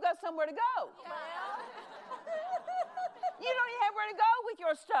doesn't mean you got somewhere to go. You don't even have where to go with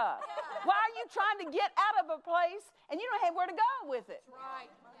your stuff. Why are you trying to get out of a place and you don't have where to go with it? Right.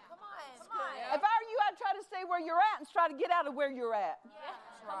 Come on. If I were you, I'd try to stay where you're at and try to get out of where you're at. Yeah.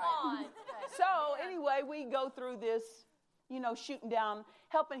 Come on. So anyway, we go through this, shooting down,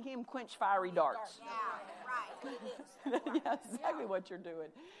 helping him quench fiery darts. Yeah, right. Yeah, exactly what you're doing.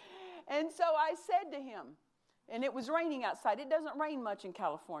 And so I said to him, and it was raining outside. It doesn't rain much in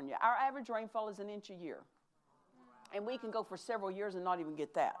California. Our average rainfall is 1 inch a year. And we can go for several years and not even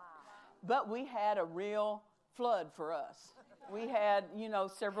get that. But we had a real flood for us. We had,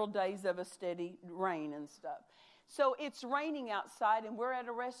 several days of a steady rain and stuff. So it's raining outside, and we're at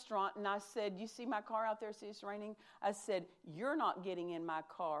a restaurant, and I said, you see my car out there? See it's raining? I said, you're not getting in my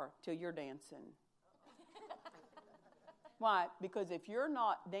car till you're dancing. Why? Because if you're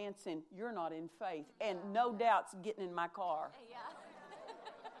not dancing, you're not in faith. And no doubt's getting in my car.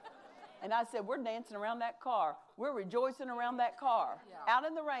 And I said, we're dancing around that car. We're rejoicing around that car. Yeah. Out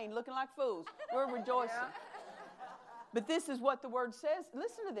in the rain, looking like fools. We're rejoicing. But this is what the word says.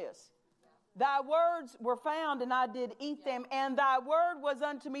 Listen to this. Thy words were found, and I did eat them, and thy word was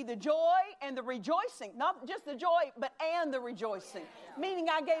unto me the joy and the rejoicing. Not just the joy, but and the rejoicing. Meaning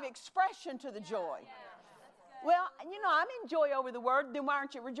I gave expression to the joy. Well, I'm in joy over the word, then why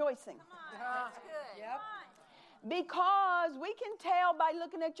aren't you rejoicing? That's good. Yep. Because we can tell by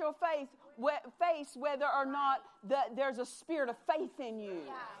looking at your face whether or not there's a spirit of faith in you.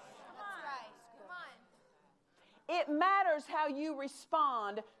 Yeah, that's right. Come on. It matters how you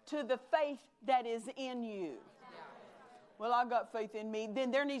respond to the faith that is in you. Well, I got faith in me. Then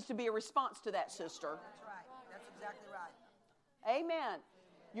there needs to be a response to that, sister. That's right. That's exactly right. Amen.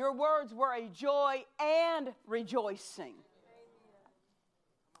 Your words were a joy and rejoicing.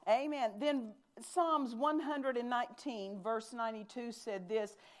 Amen. Then Psalms 119, verse 92 said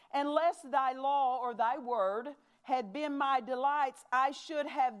this, unless thy law or thy word had been my delights, I should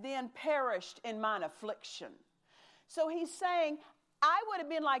have then perished in mine affliction. So he's saying, I would have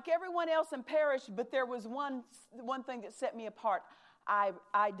been like everyone else and perished, but there was one thing that set me apart. I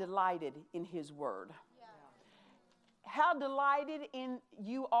delighted in his word. Yeah. How delighted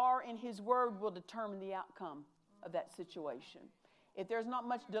you are in his word will determine the outcome of that situation. If there's not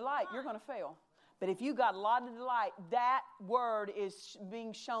much delight, you're going to fail. But if you got a lot of delight, that word is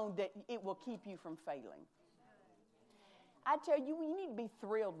being shown that it will keep you from failing. I tell you, you need to be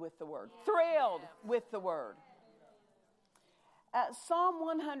thrilled with the word. Thrilled with the word. Psalm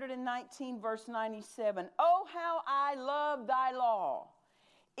 119, verse 97. Oh, how I love thy law.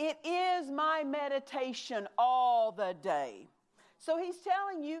 It is my meditation all the day. So he's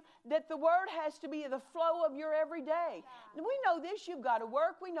telling you that the word has to be the flow of your everyday. Yeah. We know this, you've got to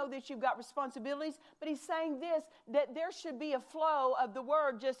work. We know that you've got responsibilities. But he's saying this, that there should be a flow of the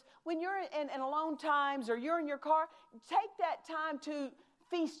word. Just when you're in alone times or you're in your car, take that time to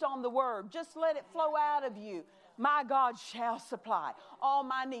feast on the word. Just let it flow out of you. My God shall supply all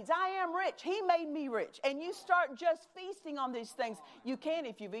my needs. I am rich. He made me rich. And you start just feasting on these things. You can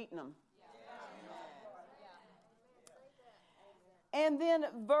if you've eaten them. And then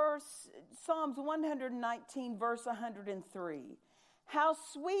Psalms 119, verse 103. How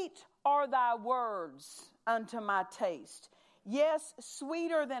sweet are thy words unto my taste. Yes,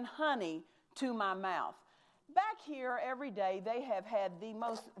 sweeter than honey to my mouth. Back here every day they have had the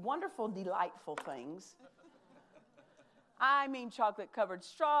most wonderful, delightful things. I mean chocolate-covered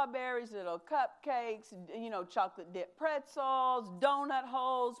strawberries, little cupcakes, chocolate dipped pretzels, donut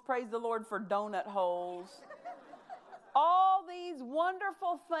holes. Praise the Lord for donut holes. All these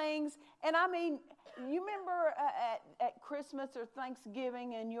wonderful things. And I mean, you remember at Christmas or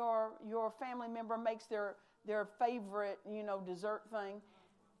Thanksgiving and your family member makes their favorite, dessert thing.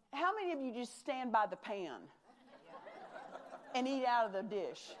 How many of you just stand by the pan and eat out of the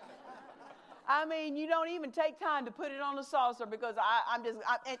dish? I mean, you don't even take time to put it on the saucer because and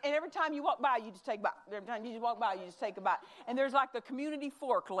every time you walk by, you just take a bite. Every time you just walk by, you just take a bite. And there's like the community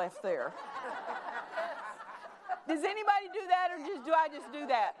fork left there. Does anybody do that or do I just do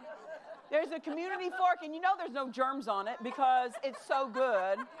that? There's a community fork and there's no germs on it because it's so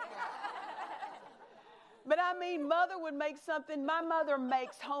good. But I mean, Mother would make something. My mother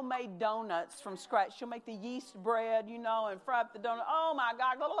makes homemade donuts from scratch. She'll make the yeast bread, and fry up the donut. Oh my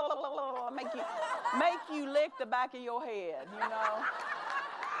God, make you lick the back of your head,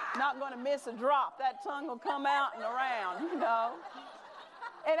 Not going to miss a drop. That tongue will come out and around,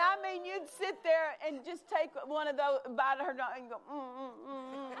 And I mean, you'd sit there and just take one of those, bite of her donut and go,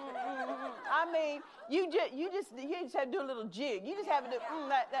 I mean, you just have to do a little jig. You just have to do,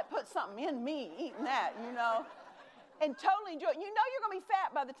 that puts something in me, eating that, And totally enjoy it. You know you're going to be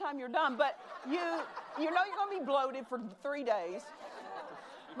fat by the time you're done, but you know you're going to be bloated for 3 days.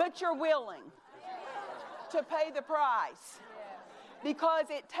 But you're willing to pay the price because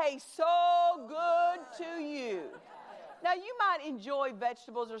it tastes so good to you. Now, you might enjoy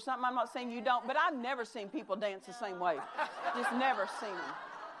vegetables or something. I'm not saying you don't, but I've never seen people dance the same way. Just never seen them.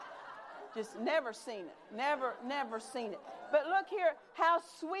 Just never seen it. Never seen it. But look here, how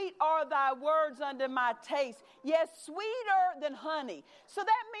sweet are thy words unto my taste. Yes, sweeter than honey. So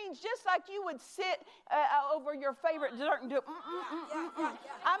that means just like you would sit over your favorite dessert and do,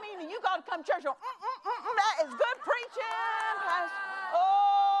 I mean, you got to come to church and go, that is good preaching.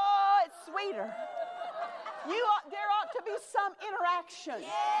 Oh, it's sweeter. There ought to be some interaction.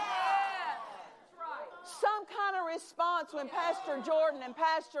 Yeah. Some kind of response when Pastor Jordan and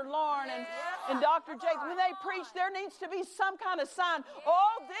Pastor Lauren and Dr. Jake, when they preach, there needs to be some kind of sign.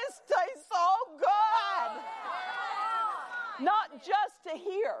 Oh, this tastes so good. Not just to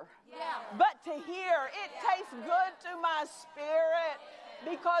hear, but to hear. It tastes good to my spirit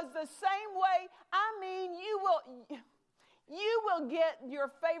because the same way, I mean, you will get your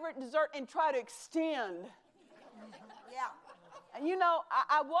favorite dessert and try to extend. Yeah.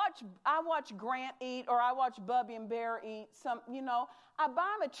 I watch Grant eat, or I watch Bubby and Bear eat. I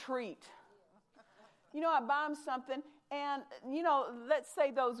buy them a treat. I buy them something, and let's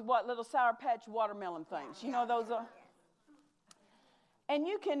say those little Sour Patch watermelon things. Those are. And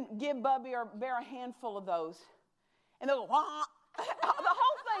you can give Bubby or Bear a handful of those, and they'll go wah, the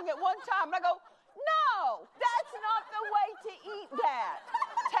whole thing at one time. And I go, no, that's not the way to eat that.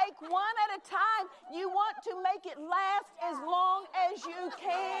 Take one at a time. You want to make it last as long as you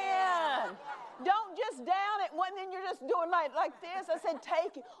can. Don't just down it one, then you're just doing like this. I said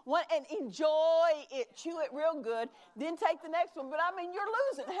take it one and enjoy it. Chew it real good. Then take the next one. But I mean, you're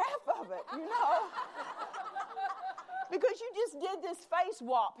losing half of it, you know. Because you just did this face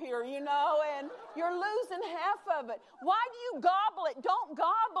whop here, you know, and you're losing half of it. Why do you gobble it? Don't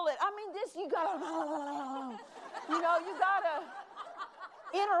gobble it. I mean, you gotta, you know, you gotta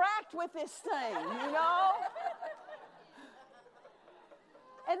interact with this thing, you know.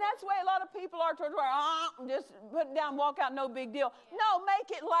 And that's the way a lot of people are towards just put it down, walk out, no big deal. No,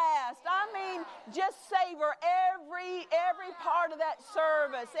 make it last. I mean, just savor every part of that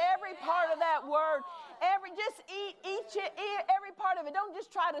service, every part of that word. Just eat every part of it. Don't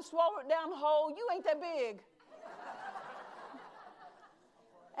just try to swallow it down whole. You ain't that big.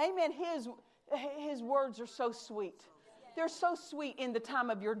 Amen. His words are so sweet. They're so sweet in the time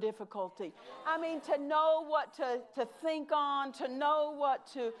of your difficulty. I mean, to know what to think on, to know what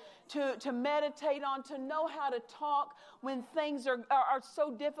to meditate on, to know how to talk when things are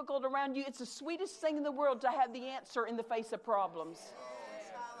so difficult around you. It's the sweetest thing in the world to have the answer in the face of problems.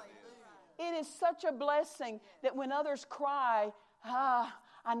 It is such a blessing that when others cry,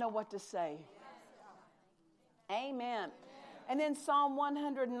 I know what to say. Amen. And then Psalm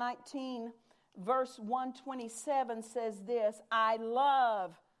 119, verse 127 says this, I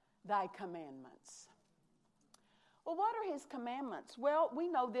love thy commandments. Well, what are his commandments? Well, we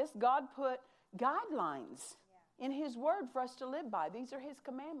know this. God put guidelines in his word for us to live by. These are his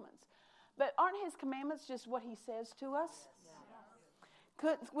commandments. But aren't his commandments just what he says to us?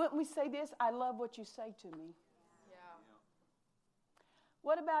 Wouldn't we say this? I love what you say to me. Yeah.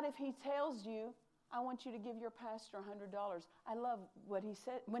 What about if he tells you, I want you to give your pastor $100. I love what he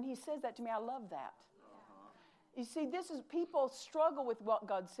said. When he says that to me, I love that. You see, people struggle with what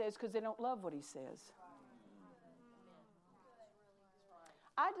God says because they don't love what he says.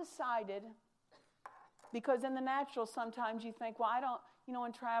 I decided, because in the natural sometimes you think, well, I don't, you know,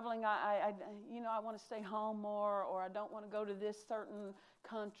 in traveling, I want to stay home more, or I don't want to go to this certain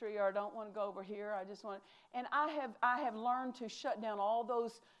country, or I don't want to go over here. I just want, and I have learned to shut down all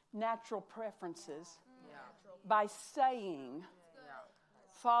those natural preferences by saying,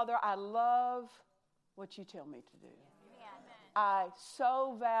 Father, I love what you tell me to do. I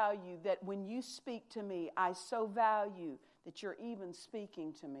so value that when you speak to me, I so value that you're even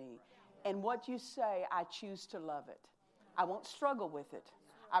speaking to me. And what you say, I choose to love it. I won't struggle with it.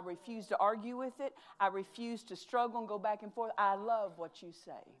 I refuse to argue with it. I refuse to struggle and go back and forth. I love what you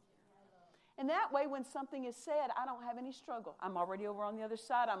say. And that way, when something is said, I don't have any struggle. I'm already over on the other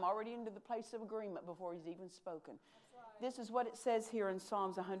side. I'm already into the place of agreement before he's even spoken. This is what it says here in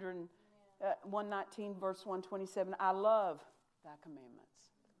Psalms 119, verse 127. I love thy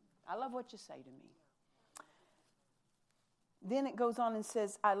commandments. I love what you say to me. Then it goes on and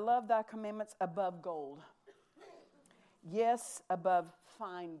says, I love thy commandments above gold. Yes, above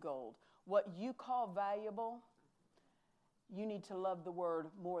fine gold. What you call valuable, you need to love the word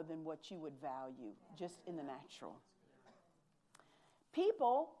more than what you would value, just in the natural.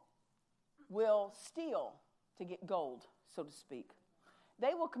 People will steal to get gold, so to speak.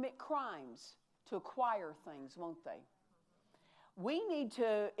 They will commit crimes to acquire things, won't they? We need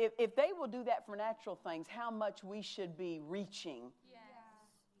to, if they will do that for natural things, how much we should be reaching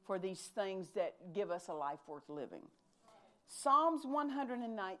for these things that give us a life worth living. Psalms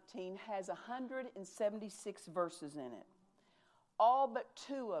 119 has 176 verses in it. All but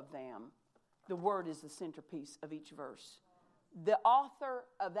 2 of them, the word is the centerpiece of each verse. The author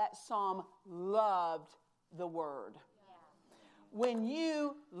of that psalm loved the word. When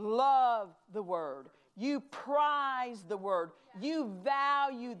you love the word, you prize the word, you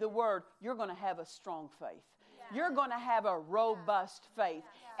value the word, you're going to have a strong faith. You're going to have a robust faith.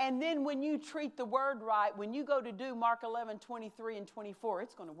 And then when you treat the word right, when you go to do Mark 11, 23 and 24,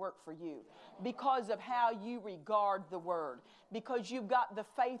 it's going to work for you because of how you regard the word, because you've got the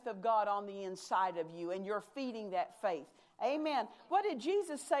faith of God on the inside of you and you're feeding that faith. Amen. What did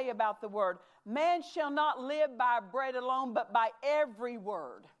Jesus say about the word? Man shall not live by bread alone, but by every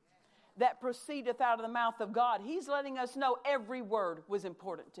word that proceedeth out of the mouth of God. He's letting us know every word was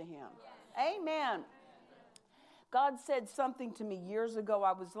important to him. Amen. God said something to me years ago.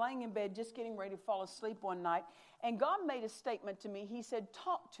 I was laying in bed just getting ready to fall asleep one night, and God made a statement to me. He said,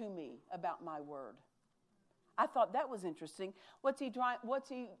 talk to me about my word. I thought that was interesting. What's he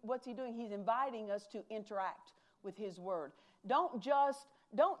doing? He's inviting us to interact with his word. Don't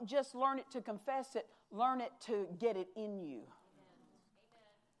just learn it to confess it, learn it to get it in you.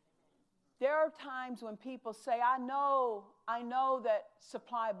 There are times when people say, I know I know that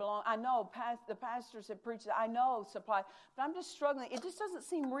supply belongs. I know the pastors have preached. I know supply, but I'm just struggling. It just doesn't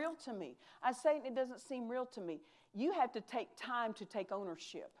seem real to me. I say it doesn't seem real to me. You have to take time to take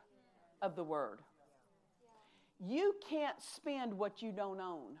ownership of the word. You can't spend what you don't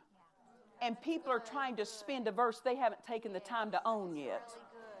own. And people are trying to spend a verse they haven't taken the time to own yet.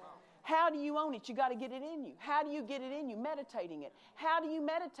 How do you own it? You got to get it in you. How do you get it in you? Meditating it. How do you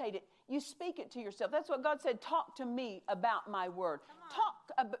meditate it? You speak it to yourself. That's what God said. Talk to me about my word.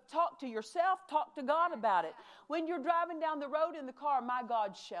 Talk to yourself. Talk to God about it. When you're driving down the road in the car, my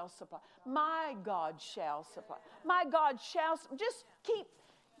God shall supply. My God shall supply. My God shall. Just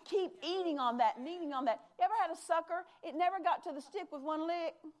keep eating on that and eating on that. You ever had a sucker? It never got to the stick with one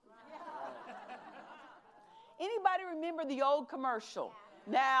lick. Anybody remember the old commercial?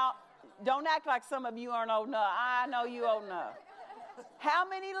 Now, don't act like some of you aren't old enough. I know you old enough. How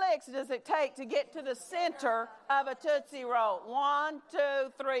many licks does it take to get to the center of a Tootsie Roll? 1, 2,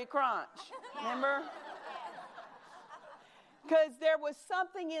 3, crunch. Remember? Because there was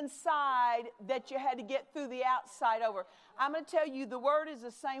something inside that you had to get through the outside over. I'm going to tell you, the word is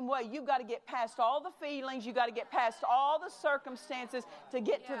the same way. You've got to get past all the feelings. You've got to get past all the circumstances to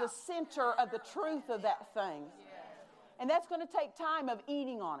get to the center of the truth of that thing. And that's going to take time of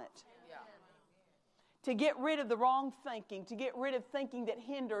eating on it. To get rid of the wrong thinking, to get rid of thinking that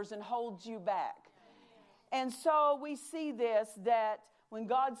hinders and holds you back. And so we see this, that when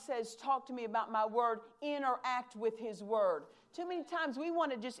God says, talk to me about my word, interact with his word. Too many times we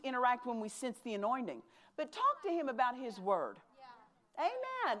want to just interact when we sense the anointing. But talk to him about his word. Yeah.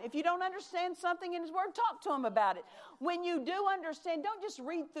 Amen. If you don't understand something in his word, talk to him about it. When you do understand, don't just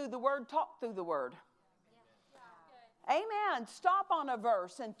read through the word, talk through the word. Amen. Stop on a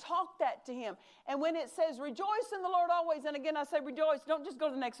verse and talk that to him. And when it says, rejoice in the Lord always, and again I say rejoice, don't just go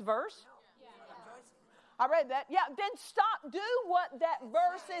to the next verse. I read that. Yeah, then stop. Do what that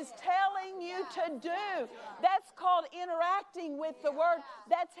verse is telling you to do. That's called interacting with the word.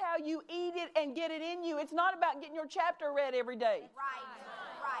 That's how you eat it and get it in you. It's not about getting your chapter read every day.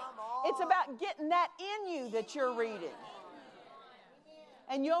 Right. It's about getting that in you that you're reading.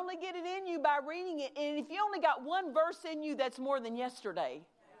 And you only get it in you by reading it. And if you only got one verse in you, that's more than yesterday.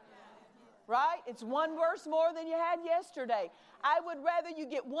 Right? It's one verse more than you had yesterday. I would rather you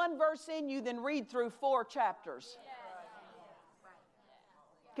get one verse in you than read through 4 chapters.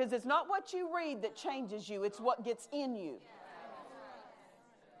 Because it's not what you read that changes you. It's what gets in you.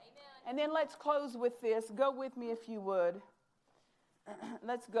 And then let's close with this. Go with me if you would.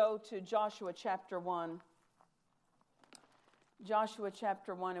 Let's go to Joshua chapter 1. Joshua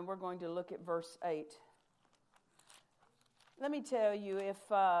chapter 1, and we're going to look at verse 8. Let me tell you, if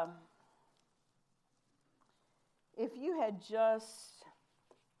you had just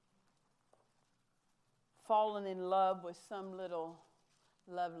fallen in love with some little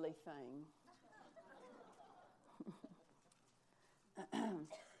lovely thing,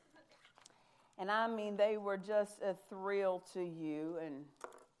 and I mean they were just a thrill to you, and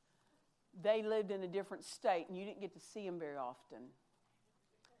they lived in a different state, and you didn't get to see them very often.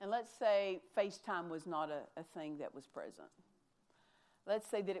 And let's say FaceTime was not a thing that was present. Let's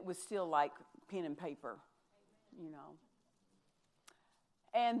say that it was still like pen and paper, you know.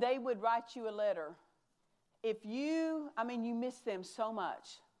 And they would write you a letter. You miss them so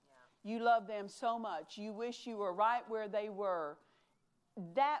much. Yeah. You love them so much. You wish you were right where they were.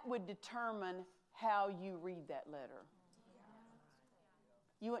 That would determine how you read that letter.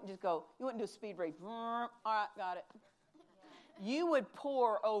 You wouldn't do a speed read. All right, got it. You would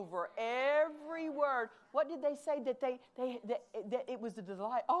pore over every word. What did they say? That it was a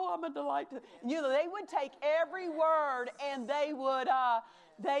delight. Oh, I'm a delight. They would take every word and they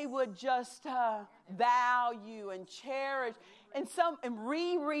would just value and cherish and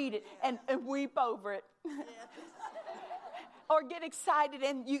reread it and weep over it. Or get excited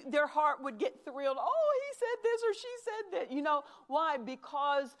and their heart would get thrilled. Oh, he said this or she said that. You know, why?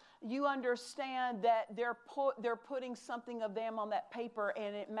 Because you understand that they're putting something of them on that paper,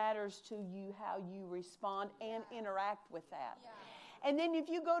 and it matters to you how you respond and interact with that. Yeah. And then if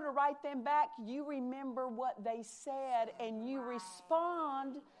you go to write them back, you remember what they said, and you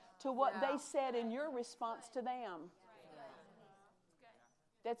respond to what they said in your response to them.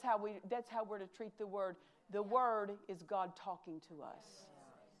 That's how we're to treat the word. The word is God talking to us.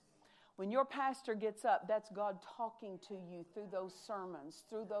 When your pastor gets up, that's God talking to you through those sermons,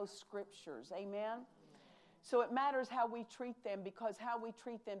 through those scriptures. Amen? So it matters how we treat them, because how we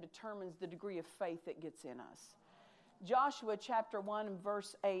treat them determines the degree of faith that gets in us. Joshua chapter 1 and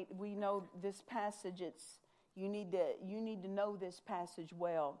verse 8, we know this passage. You need to know this passage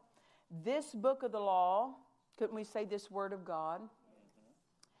well. This book of the law, Couldn't we say this word of God?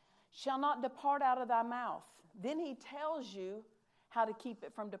 Shall not depart out of thy mouth. Then he tells you how to keep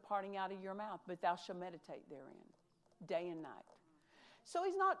it from departing out of your mouth. But thou shalt meditate therein, day and night. So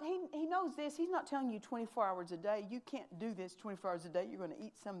he knows this. He's not telling you 24 hours a day. You can't do this 24 hours a day. You're going to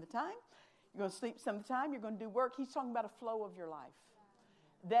eat some of the time. You're going to sleep some of the time. You're going to do work. He's talking about a flow of your life.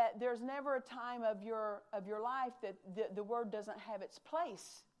 That there's never a time of your life that the word doesn't have its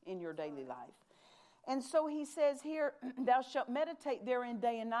place in your daily life. And so he says here, thou shalt meditate therein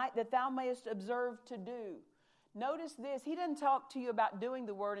day and night, that thou mayest observe to do. Notice this. He doesn't talk to you about doing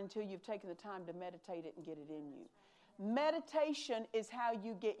the word until you've taken the time to meditate it and get it in you. Meditation is how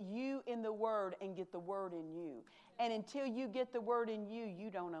you get you in the word and get the word in you. And until you get the word in you, you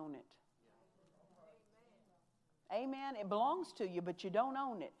don't own it. Amen. It belongs to you, but you don't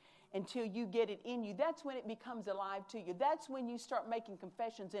own it until you get it in you. That's when it becomes alive to you. That's when you start making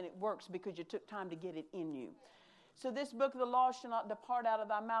confessions and it works because you took time to get it in you. So this book of the law shall not depart out of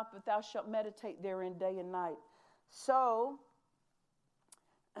thy mouth, but thou shalt meditate therein day and night. So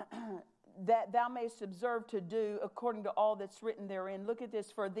that thou mayest observe to do according to all that's written therein. Look at this.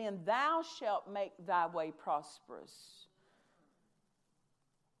 For then thou shalt make thy way prosperous.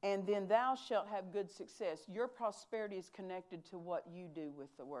 And then thou shalt have good success. Your prosperity is connected to what you do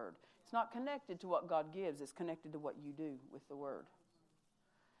with the word. It's not connected to what God gives. It's connected to what you do with the word.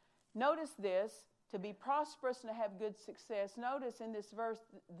 Notice this. To be prosperous and to have good success. Notice in this verse,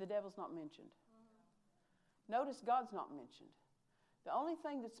 the devil's not mentioned. Notice God's not mentioned. The only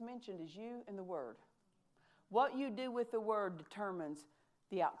thing that's mentioned is you and the word. What you do with the word determines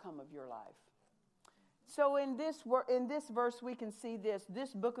the outcome of your life. So in this verse, we can see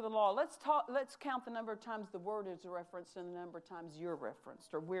this book of the law. Let's count the number of times the word is referenced and the number of times you're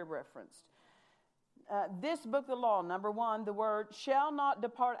referenced or we're referenced. This book of the law, number one, the word shall not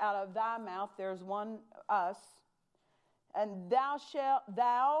depart out of thy mouth. There's one, us. And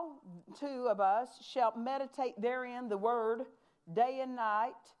thou, two of us, shalt meditate therein, the word, day and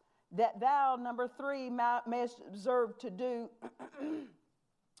night, that thou, number three, mayest observe to do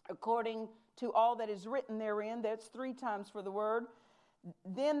according to all that is written therein. That's 3 times for the word.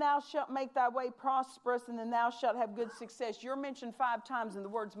 Then thou shalt make thy way prosperous, and then thou shalt have good success. You're mentioned 5 times, and the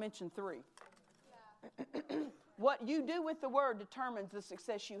word's mentioned 3. Yeah. What you do with the word determines the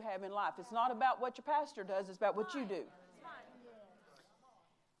success you have in life. It's not about what your pastor does, it's about what you do.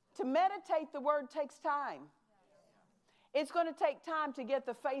 To meditate the word takes time. It's going to take time to get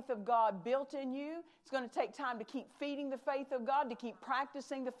the faith of God built in you. It's going to take time to keep feeding the faith of God, to keep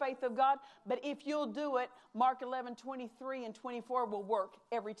practicing the faith of God. But if you'll do it, Mark 11:23 and 24 will work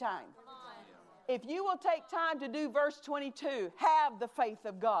every time. If you will take time to do verse 22, have the faith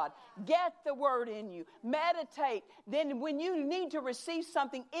of God, get the word in you, meditate, then when you need to receive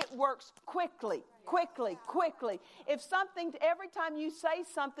something, it works quickly. If something, every time you say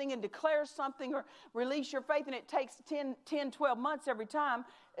something and declare something or release your faith and it takes 10, 12 months every time,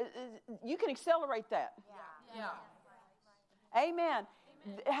 you can accelerate that. Yeah. Amen.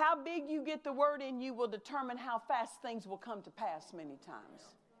 How big you get the word in you will determine how fast things will come to pass many times.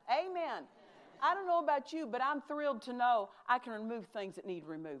 Amen. I don't know about you, but I'm thrilled to know I can remove things that need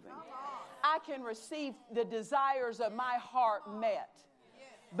removing. I can receive the desires of my heart met.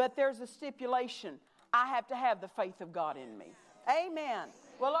 But there's a stipulation. I have to have the faith of God in me. Amen.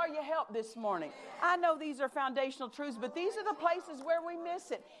 Well, are you helped this morning? I know these are foundational truths, but these are the places where we miss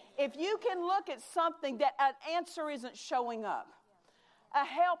it. If you can look at something that an answer isn't showing up, a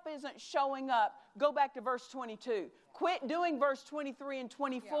help isn't showing up, go back to verse 22. Quit doing verse 23 and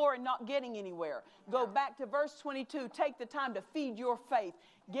 24 and not getting anywhere. Go back to verse 22. Take the time to feed your faith.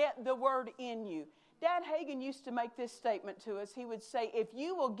 Get the word in you. Dad Hagin used to make this statement to us. He would say, if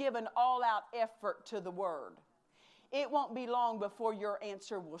you will give an all-out effort to the word, it won't be long before your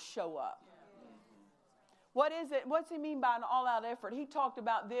answer will show up. What is it? What's he mean by an all-out effort? He talked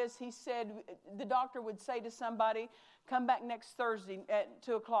about this. He said the doctor would say to somebody, come back next Thursday at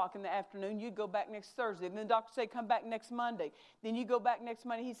 2 o'clock in the afternoon. You go back next Thursday. And then the doctor said, come back next Monday. Then you go back next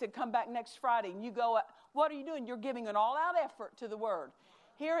Monday. He said, come back next Friday. And you go, what are you doing? You're giving an all-out effort to the word.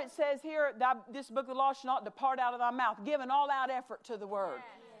 Here it says here, this book of the law shall not depart out of thy mouth. Give an all-out effort to the word.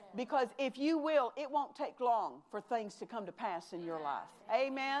 Because if you will, it won't take long for things to come to pass in your life.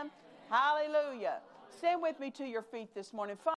 Amen. Hallelujah. Stand with me to your feet this morning.